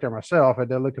can't go back there myself. And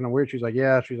they're looking weird. She's like,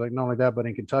 yeah. She's like, not only that, but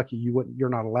in Kentucky, you're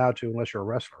not allowed to unless you're a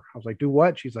wrestler. I was like, do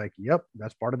what? She's like, yep,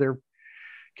 that's part of their.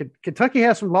 Kentucky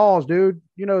has some laws, dude.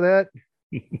 You know that.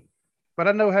 But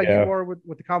I know how you are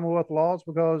with the Commonwealth laws,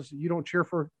 because you don't cheer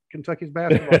for Kentucky's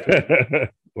basketball team.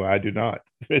 Well, I do not.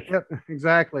 Yep,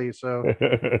 exactly. So,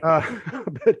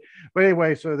 but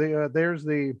anyway, so there's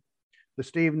the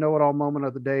Steve know-it-all moment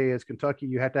of the day is Kentucky.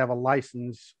 You have to have a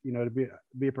license, to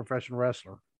be a professional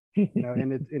wrestler.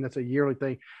 And it's a yearly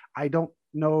thing. I don't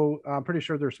know. I'm pretty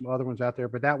sure there's some other ones out there,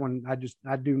 but that one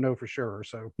I do know for sure.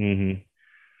 So,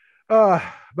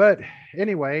 but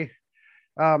anyway,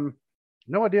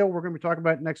 no idea what we're going to be talking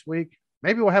about next week.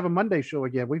 Maybe we'll have a Monday show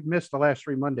again. We've missed the last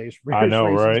 3 Mondays. I know,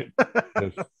 reasons.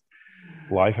 Right?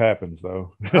 Life happens,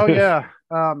 though. Oh yeah.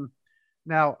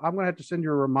 Now I'm going to have to send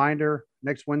you a reminder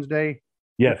next Wednesday.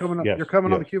 Yes. You're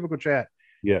coming on the Cubicle Chat.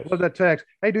 Yes. What's that text?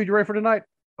 Hey, dude, you ready for tonight?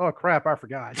 Oh crap, I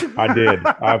forgot. I did.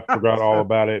 I forgot all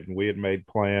about it, and we had made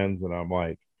plans, and I'm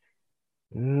like,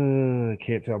 I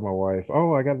can't tell my wife.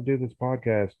 Oh, I got to do this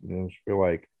podcast, and I feel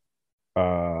like,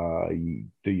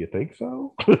 do you think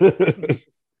so?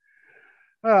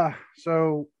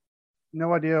 So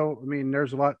no idea. I mean,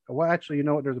 there's a lot. Well, actually, you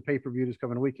know what? There's a pay-per-view this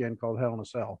coming weekend called Hell in a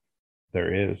Cell.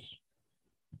 There is.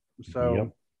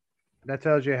 So that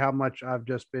tells you how much I've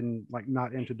just been like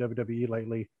not into WWE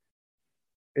lately.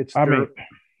 It's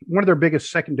one of their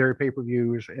biggest secondary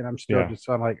pay-per-views, and I'm still just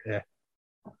like,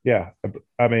 Yeah,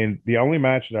 I mean, the only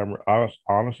match that I'm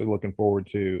honestly looking forward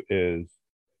to is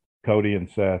Cody and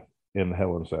Seth in the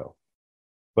Hell in a Cell.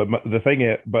 But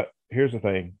here's the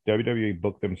thing: WWE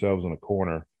booked themselves in a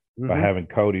corner by having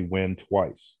Cody win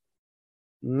twice.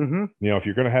 Mm-hmm. If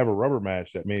you're going to have a rubber match,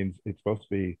 that means it's supposed to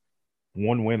be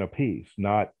one win apiece,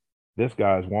 not this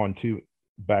guy's won 2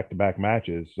 back-to-back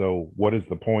matches. So what is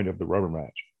the point of the rubber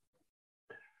match?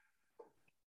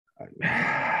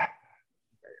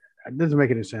 It doesn't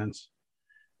make any sense.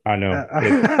 I know.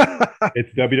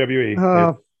 It's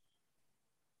WWE.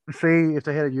 See, if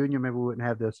they had a union, maybe we wouldn't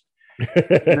have this.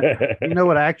 You know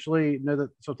what? Actually, that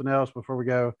something else before we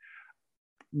go.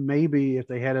 Maybe if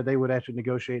they had it, they would actually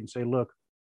negotiate and say, look,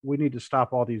 we need to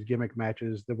stop all these gimmick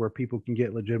matches where people can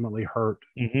get legitimately hurt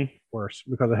worse,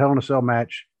 because a Hell in a Cell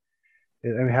match,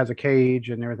 it has a cage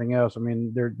and everything else. I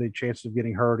mean, the chances of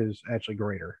getting hurt is actually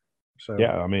greater. So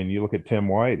yeah, I mean, you look at Tim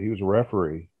White; he was a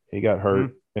referee. He got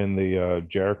hurt in the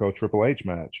Jericho Triple H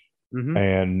match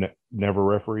and never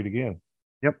refereed again.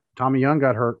 Yep, Tommy Young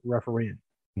got hurt refereeing.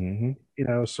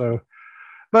 So,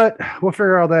 but we'll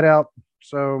figure all that out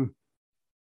So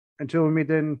until we meet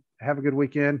then, have a good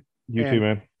weekend. You too,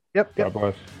 man. Yep. God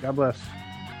bless. God bless.